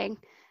everything.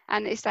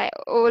 And it's like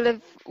all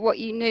of what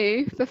you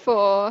knew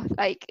before,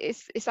 like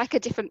it's like a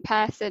different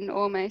person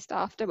almost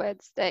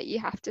afterwards, that you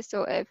have to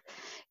sort of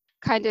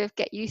kind of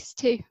get used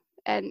to,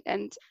 and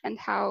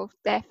how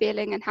they're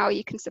feeling and how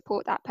you can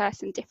support that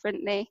person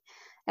differently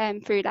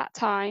through that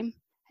time.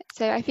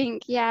 So I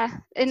think,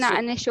 in that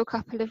initial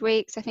couple of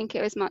weeks, I think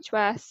it was much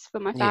worse for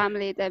my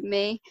family than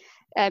me,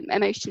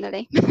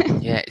 emotionally.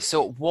 Yeah.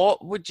 So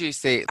what would you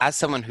say, as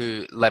someone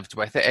who lived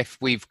with it, if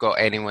we've got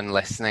anyone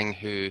listening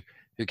who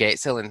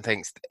gets ill and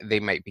thinks they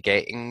might be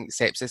getting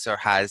sepsis or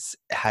has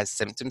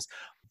symptoms,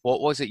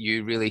 what was it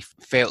you really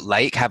felt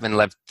like, having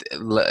lived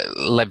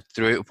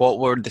through it? What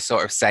were the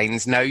sort of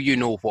signs? Now you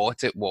know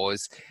what it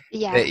was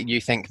that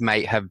you think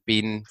might have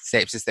been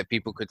sepsis that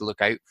people could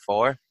look out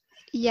for.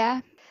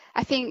 Yeah,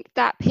 I think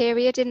that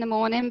period in the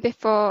morning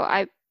before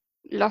I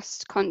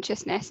lost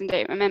consciousness and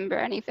don't remember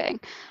anything,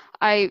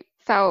 I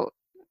felt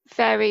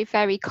very,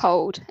 very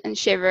cold and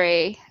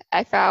shivery.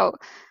 I felt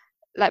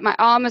like my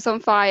arm was on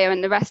fire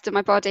and the rest of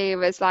my body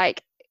was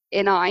like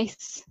in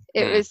ice.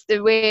 It was the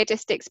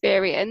weirdest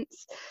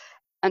experience.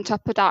 On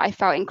top of that, I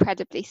felt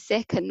incredibly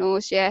sick and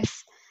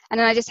nauseous. And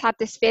then I just had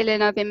this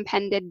feeling of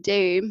impending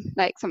doom,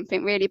 like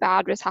something really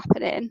bad was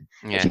happening,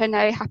 which I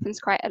know happens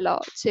quite a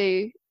lot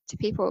to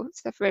people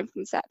suffering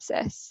from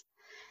sepsis.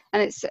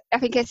 And I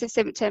think it's a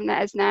symptom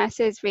that as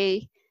nurses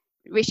we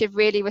should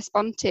really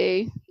respond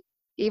to,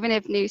 even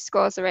if news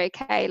scores are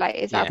okay. Like,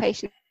 is our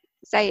patient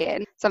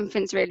saying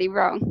something's really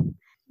wrong?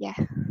 Yeah.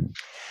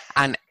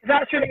 And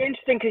that's really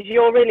interesting, because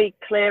you're really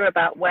clear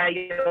about where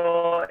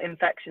your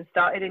infection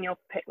started in your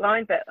PICC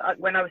line. But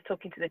when I was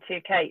talking to the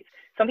two Kates,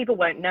 some people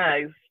won't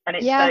know, and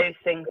it's those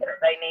things that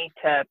they need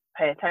to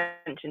pay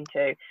attention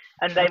to.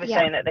 And they were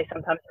saying that they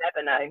sometimes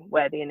never know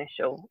where the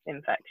initial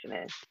infection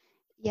is.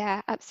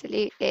 Yeah,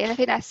 absolutely. And I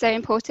think that's so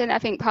important. I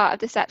think part of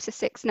the Sepsis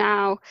 6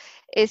 now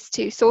is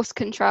to source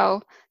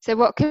control. So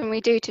what can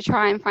we do to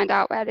try and find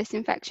out where this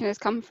infection has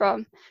come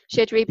from?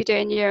 Should we be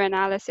doing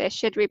urinalysis?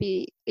 Should we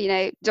be,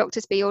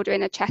 doctors be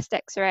ordering a chest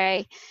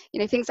x-ray?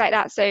 Things like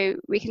that, so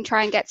we can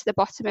try and get to the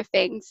bottom of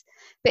things.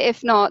 But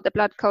if not, the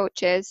blood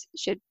cultures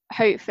should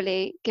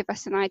hopefully give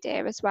us an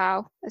idea as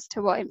well as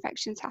to what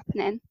infection's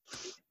happening.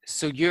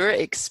 So your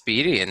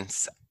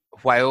experience,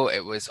 while it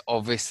was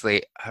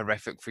obviously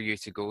horrific for you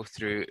to go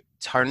through,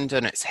 turned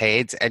on its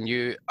head, and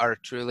you are a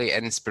truly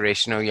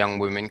inspirational young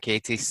woman,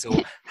 Katie.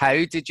 So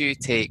how did you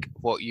take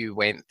what you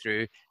went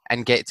through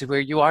and get to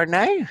where you are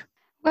now?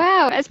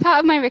 Well, as part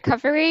of my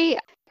recovery,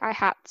 I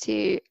had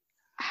to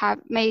have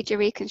major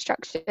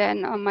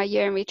reconstruction on my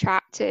urinary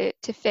tract to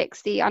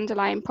fix the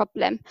underlying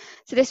problem.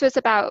 So this was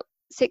about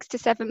 6 to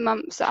 7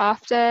 months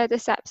after the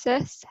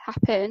sepsis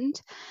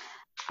happened.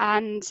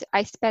 And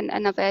I spent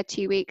another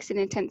 2 weeks in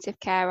intensive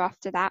care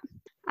after that.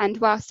 And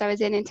whilst I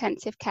was in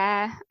intensive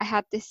care, I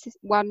had this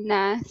one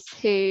nurse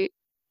who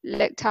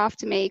looked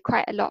after me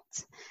quite a lot,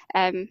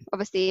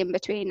 obviously in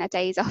between our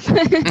days off,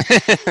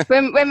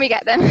 when we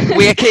get them.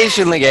 We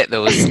occasionally get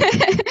those.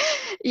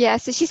 Yeah,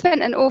 so she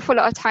spent an awful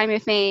lot of time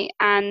with me,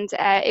 and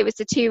it was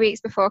the 2 weeks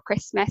before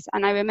Christmas,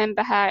 and I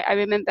remember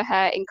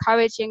her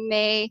encouraging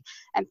me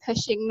and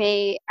pushing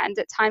me, and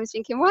at times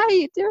thinking, why are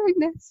you doing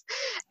this?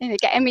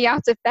 Getting me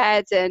out of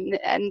bed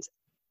and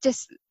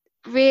just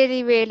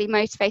really, really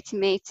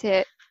motivating me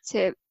to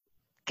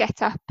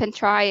get up and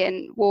try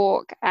and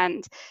walk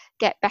and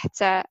get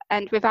better.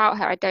 And without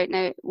her, I don't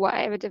know what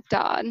I would have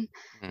done.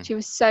 She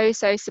was so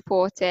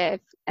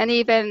supportive. And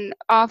even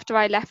after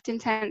I left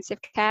intensive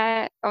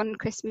care on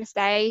Christmas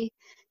Day,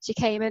 she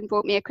came and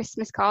brought me a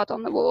Christmas card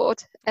on the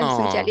ward and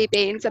some jelly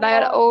beans, and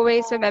I'll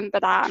always remember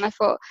that. And I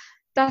thought,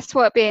 that's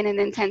what being an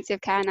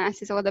intensive care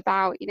nurse is all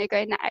about,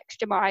 going that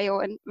extra mile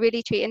and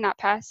really treating that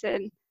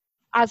person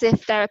as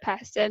if they're a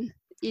person,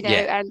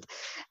 and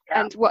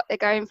what they're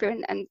going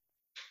through, and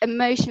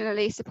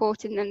emotionally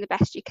supporting them the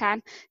best you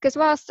can. Because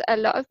whilst a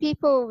lot of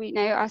people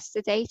are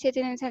sedated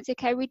in intensive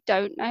care, we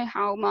don't know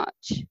how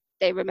much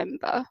they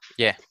remember.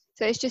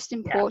 So it's just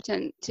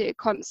important to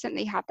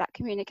constantly have that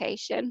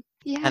communication.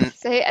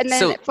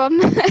 From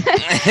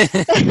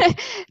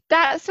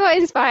that's what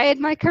inspired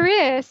my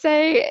career. So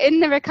in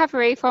the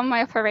recovery from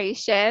my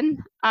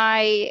operation,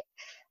 I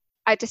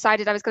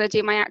decided I was going to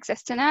do my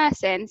access to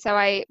nursing. So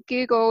I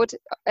Googled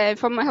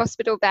from my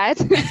hospital bed,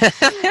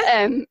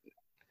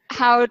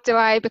 how do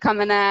I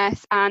become a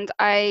nurse? And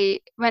I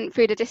went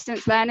through the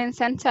distance learning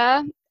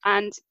centre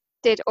and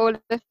did all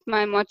of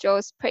my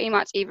modules pretty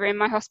much either in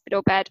my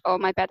hospital bed or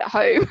my bed at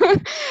home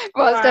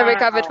whilst I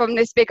recovered from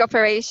this big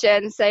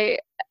operation. So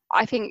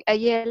I think a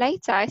year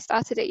later I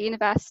started at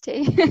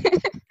university.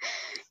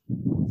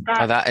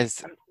 That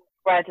is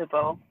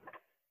incredible.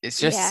 It's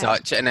just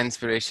such an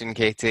inspiration,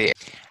 Katie.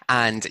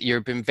 And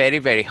you've been very,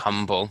 very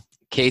humble.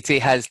 Katie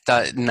has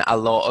done a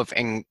lot of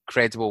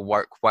incredible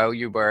work while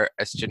you were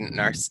a student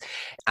nurse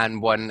and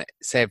won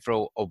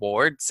several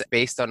awards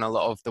based on a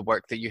lot of the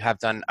work that you have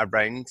done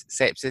around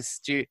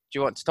sepsis. Do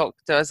you want to talk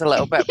to us a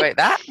little bit about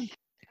that?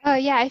 Oh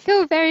yeah, I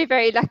feel very,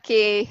 very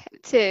lucky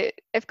to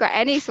have got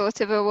any sort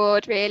of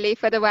award really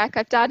for the work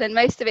I've done, and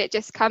most of it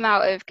just come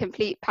out of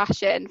complete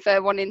passion for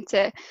wanting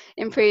to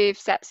improve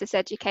sepsis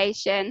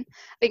education.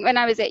 I think when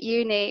I was at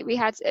uni, we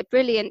had a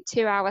brilliant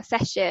 2-hour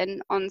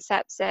session on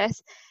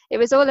sepsis. It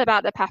was all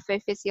about the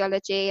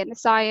pathophysiology and the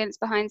science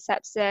behind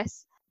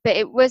sepsis, but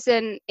it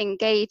wasn't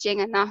engaging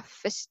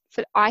enough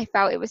I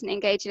felt it wasn't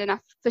engaging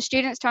enough for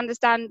students to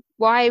understand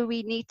why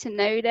we need to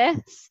know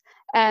this.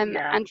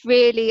 And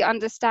really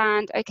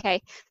understand,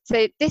 okay,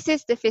 so this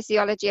is the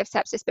physiology of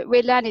sepsis, but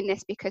we're learning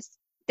this because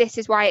this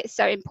is why it's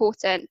so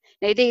important.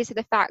 These are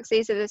the facts,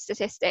 these are the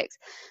statistics.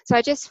 So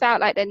I just felt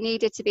like there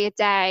needed to be a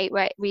day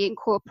where we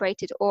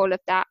incorporated all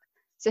of that.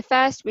 So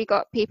first we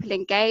got people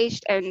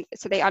engaged, and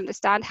so they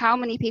understand how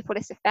many people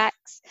this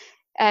affects,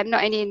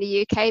 not only in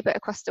the UK but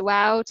across the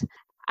world.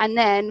 And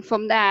then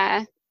from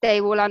there, they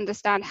will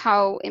understand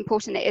how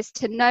important it is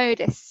to know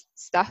this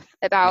stuff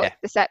about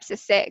the sepsis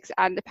 6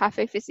 and the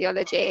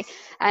pathophysiology.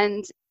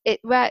 And it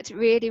worked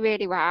really,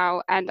 really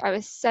well. And I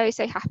was so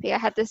happy. I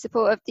had the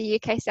support of the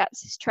UK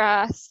Sepsis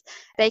Trust.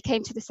 They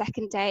came to the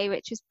second day,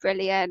 which was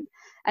brilliant.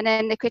 And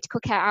then the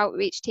critical care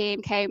outreach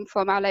team came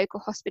from our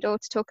local hospital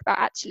to talk about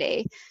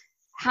actually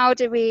how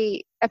do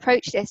we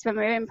approach this when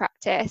we're in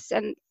practice.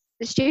 And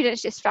the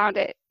students just found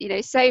it,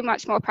 so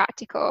much more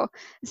practical,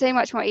 so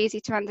much more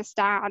easy to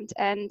understand,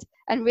 and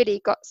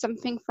really got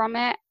something from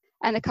it.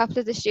 And a couple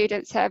of the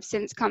students have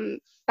since come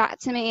back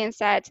to me and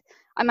said,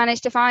 I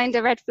managed to find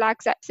a red flag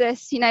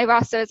sepsis,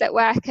 whilst I was at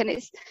work. And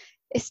it's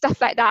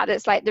stuff like that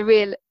that's like the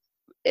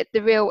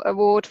real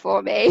award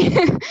for me.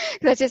 Because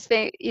I just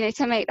think,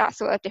 to make that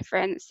sort of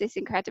difference is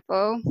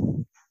incredible.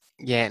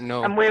 Yeah,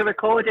 no. And we're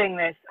recording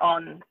this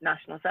on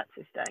National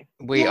Sepsis Day.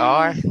 We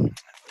are.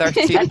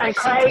 13th and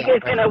Craig is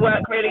going to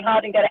work really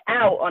hard and get it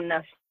out on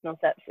National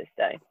Sepsis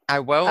Day. I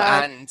will,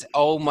 and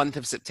all month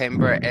of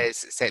September is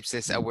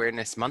Sepsis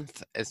Awareness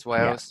Month as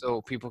well,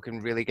 so people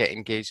can really get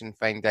engaged and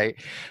find out.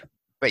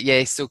 But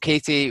yeah, so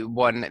Katie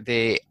won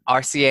the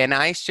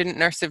RCNI Student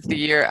Nurse of the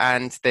Year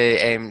and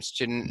the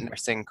Student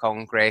Nursing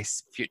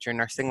Congress Future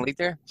Nursing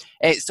Leader.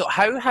 So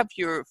how have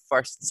your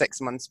first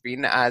 6 months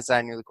been as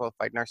a newly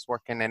qualified nurse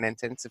working in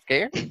intensive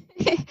care?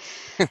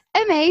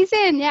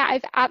 Amazing. Yeah,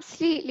 I've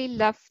absolutely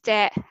loved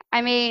it.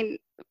 I mean,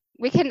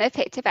 we couldn't have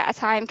picked a better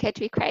time, could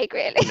we, Craig,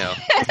 really? No.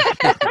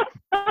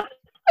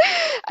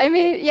 I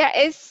mean,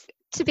 it's,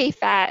 to be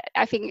fair,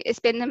 I think it's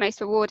been the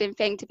most rewarding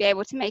thing to be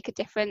able to make a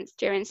difference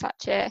during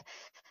such a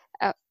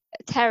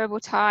terrible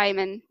time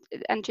and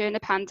during the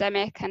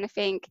pandemic. And I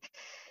think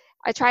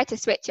I try to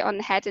switch it on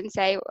the head and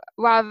say,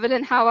 rather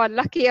than how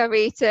unlucky are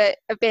we to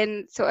have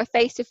been sort of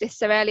faced with this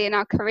so early in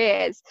our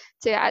careers,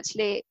 to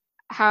actually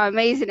how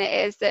amazing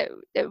it is that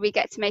we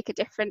get to make a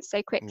difference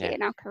so quickly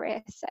in our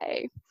career. So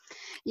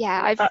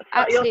I've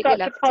absolutely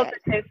loved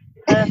it.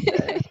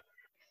 Person.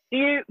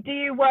 Do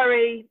you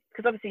worry,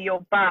 because obviously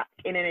you're back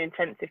in an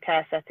intensive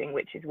care setting,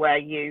 which is where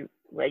you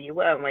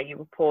were and where you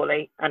were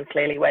poorly, and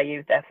clearly where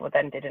you therefore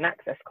then did an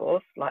access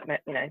course, like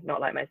not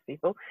like most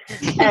people.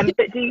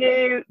 But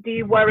do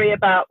you worry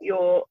about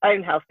your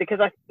own health? Because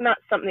I think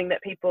that's something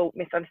that people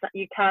misunderstand.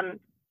 You can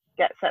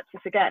get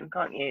sepsis again,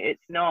 can't you?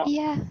 It's not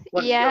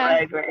once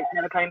you're over it, it's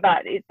never coming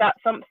back. Is that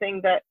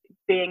something that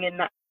being in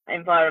that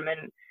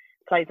environment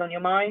plays on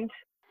your mind?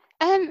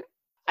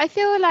 I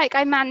feel like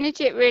I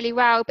manage it really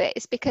well, but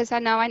it's because I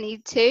know I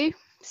need to.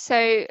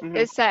 So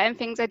there's certain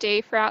things I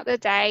do throughout the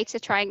day to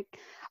try and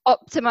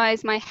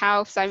optimize my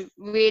health. So I'm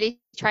really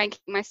trying to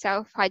keep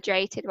myself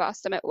hydrated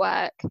whilst I'm at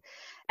work,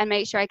 and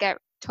make sure I get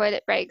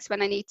toilet breaks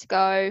when I need to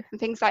go and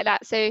things like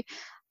that. So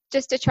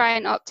just to try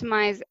and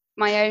optimize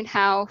my own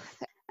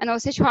health, and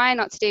also try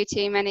not to do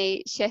too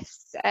many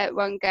shifts at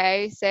one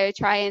go. So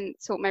try and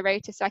sort my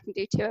rota so I can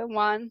do 2 in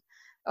 1.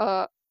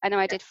 Or I know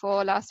I did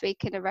 4 last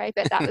week in a row,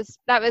 but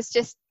that was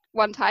just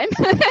one time.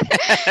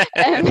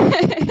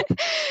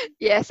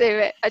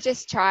 So I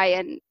just try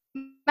and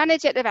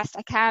manage it the best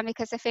I can,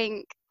 because I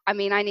think, I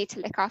need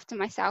to look after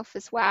myself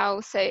as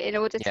well. So in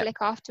order to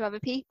look after other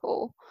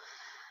people.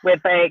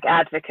 We're big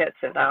advocates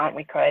of that, aren't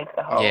we, Craig?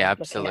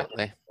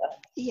 Absolutely.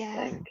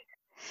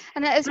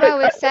 And as well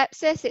with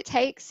sepsis, it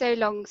takes so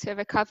long to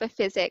recover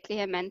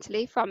physically and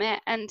mentally from it.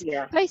 And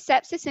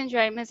post-sepsis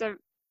syndrome is a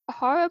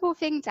horrible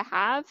thing to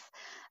have.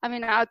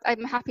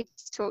 I'm happy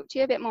to talk to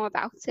you a bit more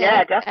about it.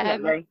 Yeah,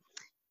 definitely.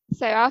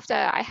 So after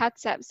I had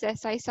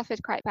sepsis, I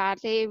suffered quite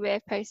badly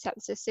with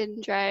post-sepsis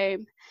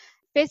syndrome.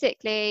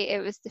 Physically,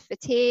 it was the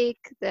fatigue,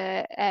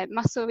 the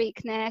muscle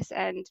weakness,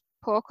 and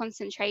poor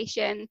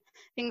concentration,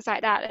 things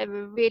like that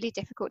were really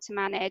difficult to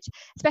manage,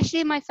 especially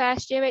in my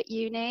first year at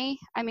uni.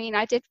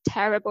 I did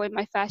terrible in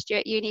my first year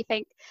at uni.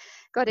 Thank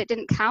God it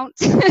didn't count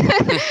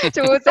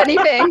towards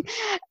anything.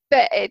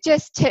 But it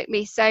just took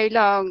me so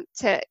long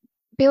to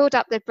build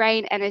up the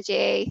brain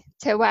energy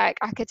to work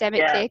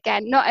academically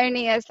again, not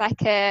only as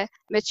like a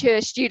mature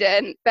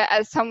student, but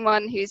as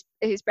someone whose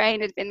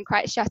brain had been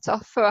quite shut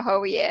off for a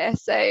whole year.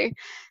 So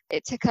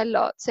it took a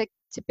lot to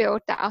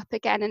build that up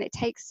again, and it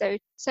takes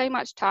so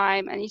much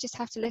time, and you just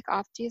have to look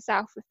after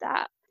yourself with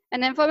that.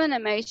 And then from an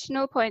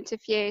emotional point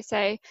of view, so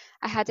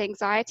I had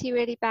anxiety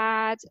really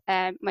bad,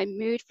 my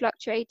mood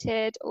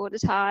fluctuated all the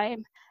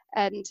time,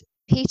 and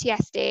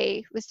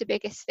PTSD was the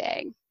biggest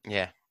thing.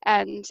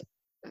 And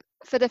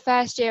for the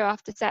first year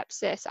after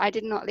sepsis, I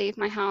did not leave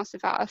my house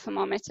without a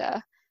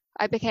thermometer.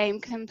 I became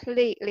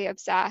completely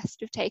obsessed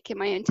with taking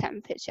my own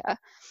temperature.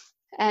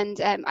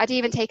 And I'd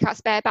even take out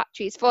spare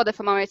batteries for the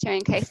thermometer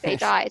in case they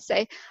died.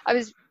 So I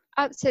was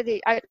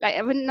absolutely,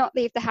 I would not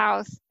leave the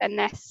house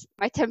unless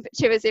my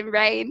temperature was in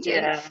range.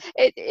 Yeah.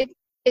 And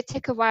it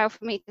took a while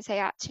for me to say,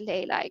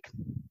 actually, like,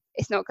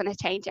 it's not going to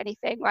change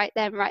anything right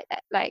then, right there,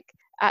 like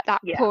at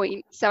that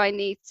point. So I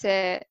need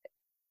to,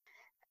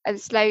 and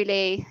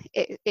slowly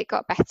it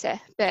got better.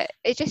 But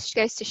it just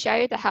goes to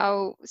show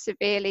how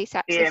severely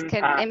sepsis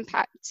can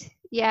impact.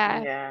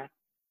 Yeah.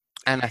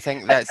 And I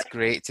think that's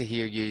great to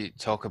hear you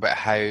talk about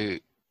how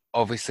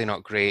obviously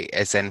not great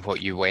as in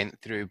what you went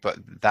through, but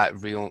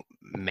that real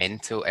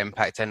mental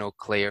impact. I know,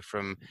 Claire,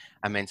 from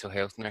a mental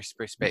health nurse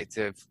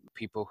perspective,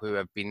 people who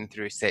have been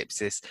through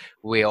sepsis,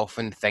 we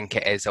often think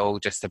it is all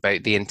just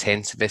about the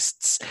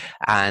intensivists,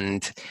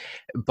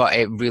 but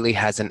it really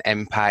has an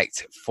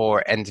impact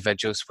for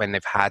individuals when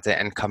they've had it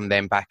and come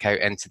then back out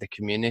into the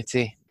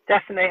community.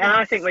 Definitely, and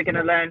I think we're going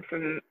to learn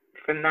from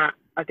that.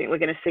 I think we're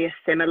going to see a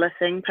similar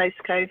thing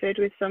post-COVID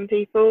with some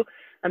people,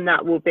 and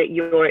that will be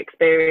your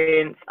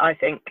experience. I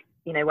think,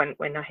 you know,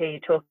 when I hear you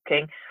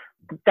talking,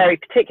 very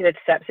particular to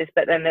sepsis,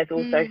 but then there's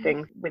also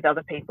things with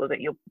other people that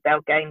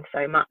they'll gain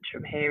so much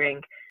from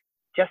hearing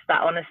just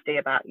that honesty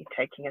about you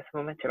taking a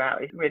thermometer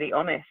out is really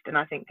honest. And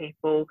I think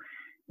people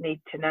need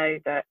to know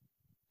that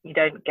you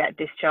don't get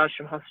discharged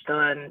from hospital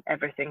and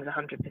everything's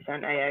 100%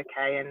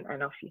 A-OK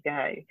and off you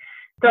go.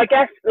 So I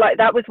guess like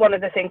that was one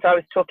of the things I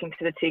was talking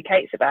to the two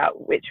Kates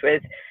about, which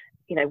was,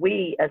 you know,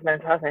 we as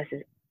mental health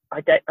nurses,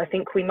 I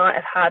think we might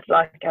have had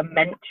like a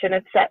mention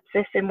of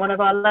sepsis in one of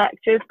our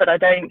lectures, but I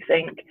don't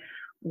think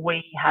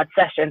we had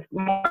sessions.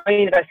 My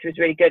university was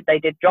really good. They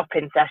did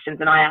drop-in sessions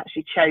and I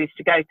actually chose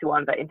to go to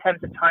one, but in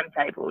terms of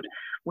timetabled,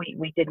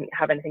 we didn't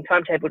have anything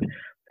timetabled.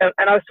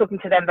 And I was talking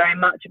to them very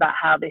much about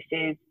how this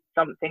is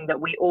something that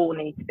we all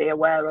need to be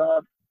aware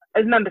of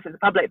as members of the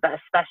public, but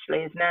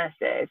especially as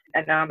nurses.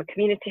 And now I'm a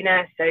community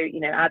nurse, so, you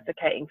know,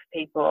 advocating for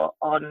people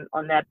on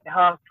their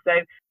behalf. So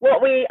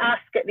what we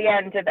ask at the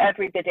end of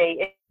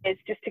everybody is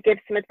just to give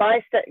some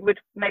advice that would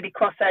maybe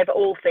cross over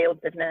all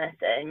fields of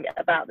nursing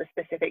about the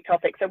specific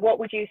topic. So what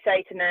would you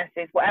say to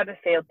nurses, whatever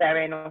field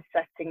they're in or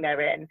setting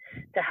they're in,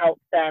 to help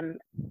them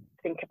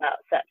think about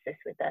sepsis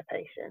with their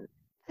patients?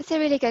 That's a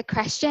really good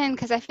question,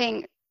 because I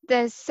think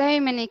there's so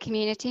many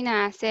community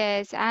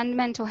nurses and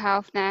mental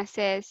health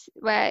nurses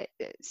where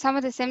some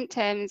of the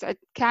symptoms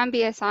can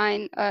be a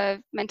sign of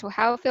mental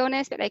health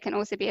illness, but they can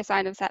also be a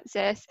sign of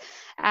sepsis.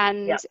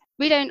 And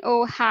we don't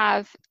all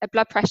have a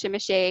blood pressure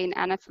machine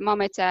and a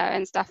thermometer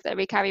and stuff that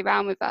we carry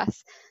around with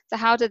us. So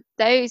how do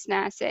those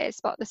nurses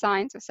spot the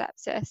signs of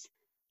sepsis?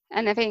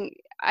 And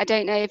I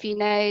don't know if you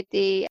know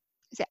the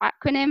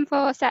acronym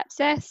for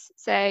sepsis.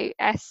 So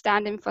S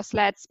standing for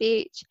slurred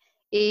speech,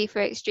 E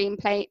for extreme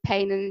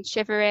pain and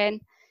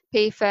shivering,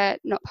 P for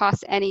not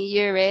pass any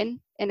urine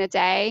in a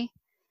day,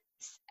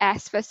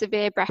 S for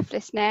severe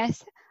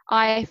breathlessness,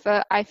 I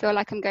for I feel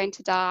like I'm going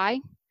to die,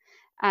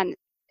 and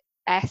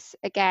S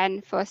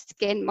again for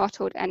skin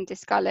mottled and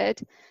discoloured.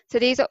 So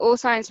these are all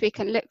signs we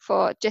can look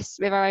for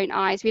just with our own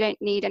eyes. We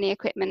don't need any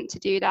equipment to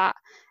do that,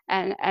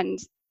 and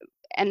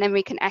then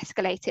we can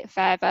escalate it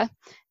further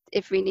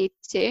if we need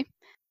to.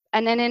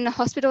 And then in the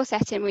hospital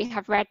setting, we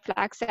have red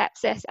flag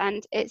sepsis,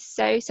 and it's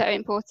so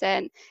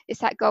important.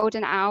 It's that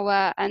golden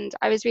hour. And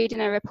I was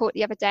reading a report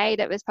the other day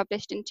that was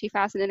published in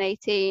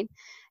 2018.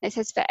 It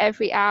says for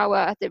every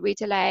hour that we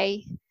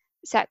delay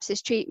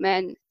sepsis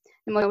treatment,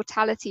 the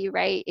mortality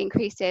rate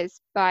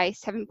increases by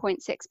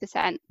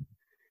 7.6%.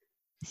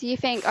 So you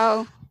think,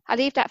 oh, I'll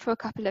leave that for a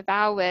couple of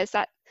hours.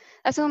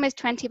 That's almost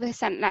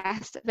 20%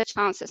 less of a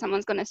chance that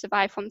someone's going to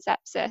survive from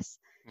sepsis.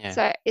 Yeah.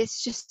 So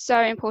it's just so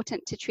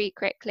important to treat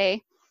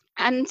quickly.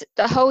 And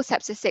the whole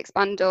Sepsis 6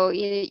 bundle,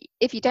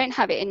 if you don't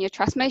have it in your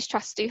trust, most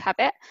trusts do have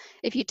it.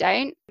 If you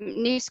don't,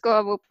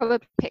 NewScore will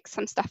probably pick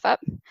some stuff up.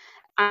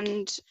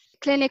 And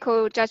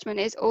clinical judgment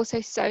is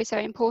also so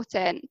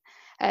important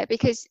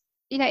because,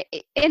 in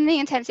the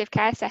intensive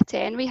care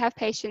setting, we have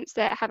patients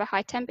that have a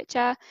high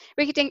temperature.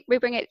 We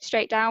bring it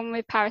straight down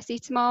with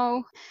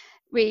paracetamol.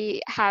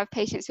 We have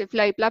patients with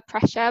low blood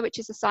pressure, which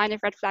is a sign of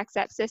red flag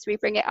sepsis. We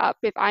bring it up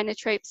with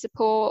inotrope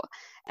support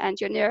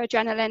and your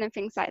neuroadrenaline and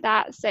things like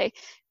that. So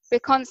we're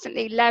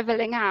constantly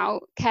leveling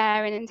out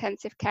care in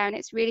intensive care, and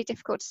it's really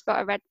difficult to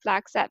spot a red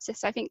flag sepsis.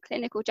 So I think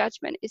clinical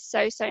judgment is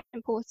so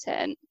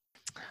important.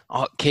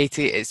 Oh,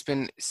 Katie, it's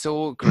been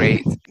so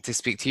great to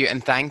speak to you,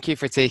 and thank you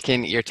for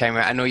taking your time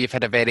out. I know you've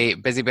had a very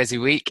busy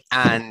week,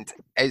 and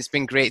it's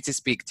been great to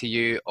speak to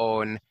you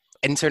on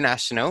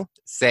International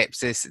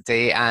Sepsis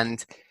Day,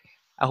 and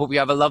I hope you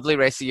have a lovely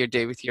rest of your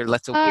day with your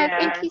little kid.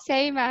 Thank you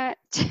so much.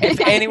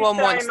 If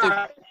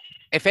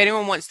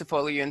anyone wants to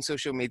follow you on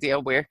social media,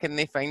 where can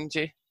they find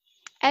you?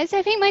 So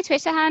I think my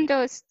Twitter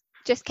handle is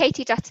just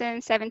Katie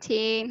Dutton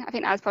 17. I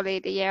think that was probably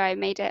the year I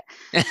made it.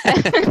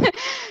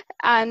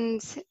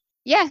 And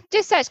yeah,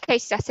 just search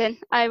Katie Dutton.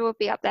 I will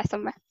be up there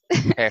somewhere.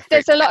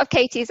 There's a lot of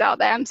Katies out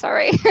there. I'm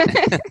sorry.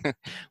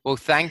 Well,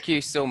 thank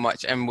you so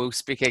much, and we'll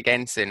speak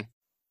again soon.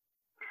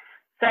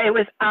 So it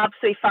was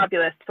absolutely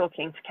fabulous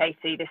talking to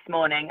Katie this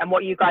morning. And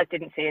what you guys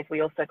didn't see is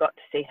we also got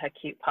to see her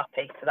cute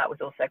puppy. So that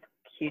was also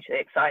hugely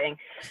exciting.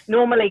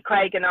 Normally,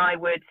 Craig and I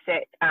would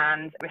sit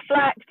and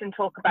reflect and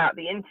talk about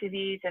the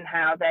interviews and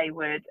how they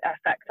would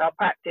affect our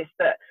practice.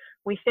 But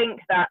we think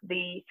that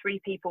the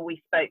three people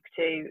we spoke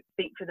to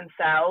speak for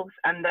themselves,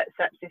 and that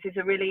sepsis is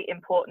a really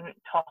important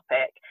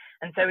topic.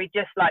 And so we'd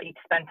just like you to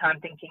spend time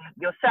thinking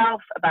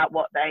yourself about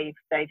what they've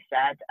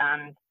said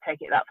and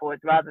take it that forward,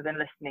 rather than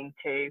listening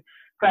to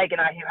Craig and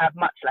I, who have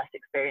much less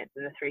experience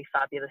than the three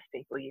fabulous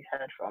people you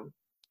heard from.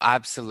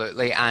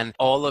 Absolutely, and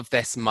all of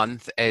this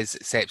month is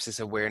Sepsis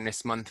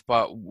Awareness Month,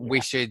 but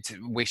we should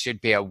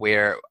be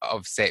aware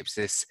of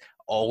sepsis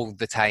all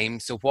the time.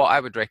 So what I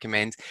would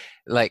recommend,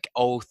 like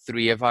all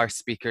three of our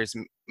speakers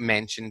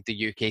mentioned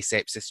the UK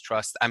Sepsis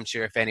Trust. I'm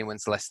sure if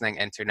anyone's listening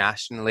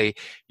internationally,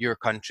 your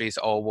countries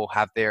all will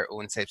have their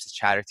own sepsis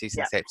charities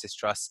and sepsis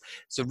trusts.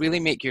 So really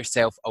make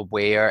yourself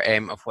aware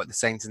of what the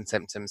signs and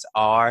symptoms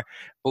are,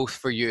 both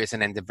for you as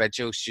an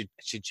individual, should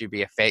you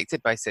be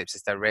affected by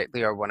sepsis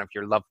directly, or one of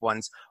your loved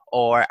ones,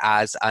 or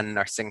as a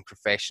nursing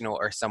professional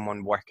or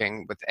someone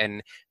working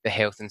within the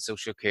health and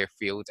social care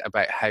field,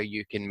 about how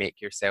you can make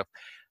yourself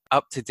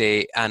up to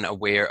date and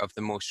aware of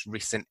the most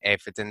recent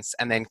evidence.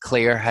 And then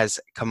Claire has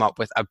come up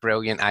with a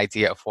brilliant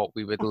idea of what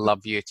we would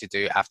love you to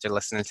do after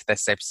listening to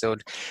this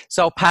episode.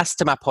 So I'll pass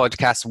to my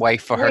podcast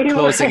wife for her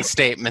closing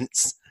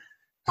statements.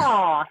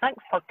 Oh,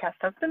 thanks, podcast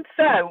husband.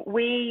 So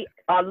we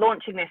are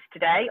launching this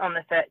today on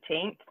the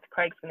 13th.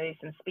 Craig's going to do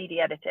some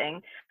speedy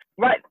editing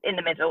right in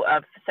the middle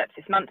of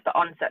Sepsis Month, but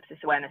on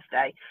Sepsis Awareness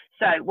Day.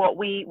 So what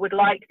we would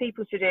like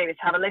people to do is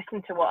have a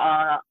listen to what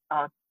our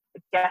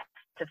guests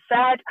have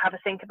said, have a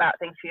think about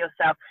things for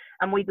yourself,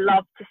 and we'd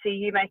love to see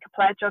you make a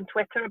pledge on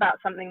Twitter about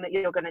something that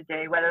you're going to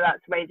do, whether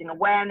that's raising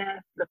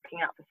awareness,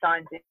 looking out for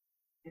signs in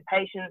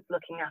patients,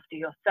 looking after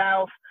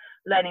yourself,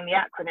 learning the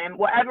acronym,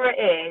 whatever it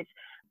is.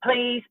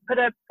 Please put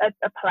a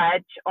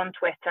pledge on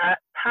Twitter,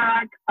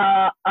 tag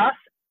us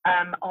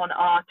on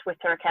our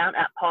Twitter account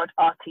at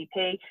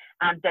PodRTP,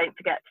 and don't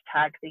forget to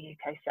tag the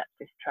UK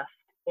Sepsis Trust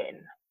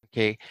in.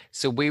 Okay,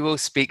 so we will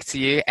speak to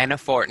you in a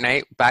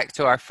fortnight, back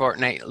to our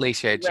fortnightly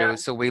schedule. Yeah.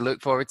 So we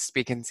look forward to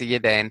speaking to you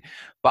then.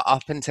 But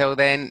up until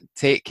then,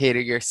 take care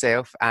of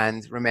yourself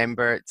and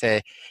remember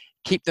to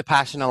keep the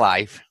passion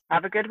alive.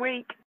 Have a good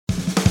week.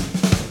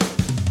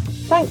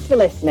 Thanks for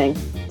listening.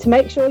 To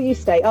make sure you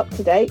stay up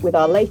to date with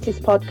our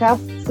latest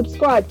podcast,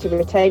 subscribe to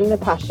Retaining the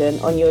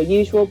Passion on your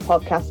usual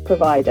podcast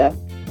provider.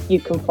 You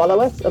can follow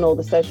us on all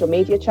the social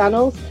media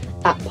channels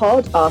at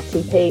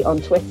PodRTP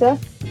on Twitter,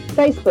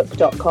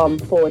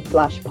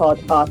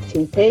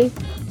 facebook.com/podrtp,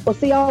 or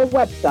see our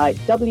website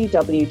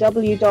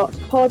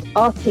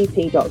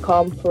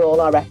www.podrtp.com for all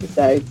our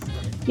episodes.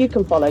 You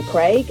can follow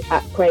Craig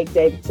at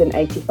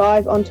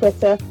CraigDavidson85 on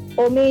Twitter,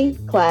 or me,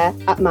 Claire,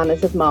 at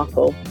Manners of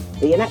Marple.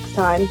 See you next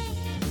time.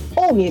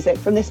 All music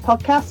from this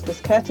podcast was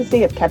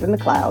courtesy of Kevin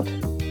MacLeod.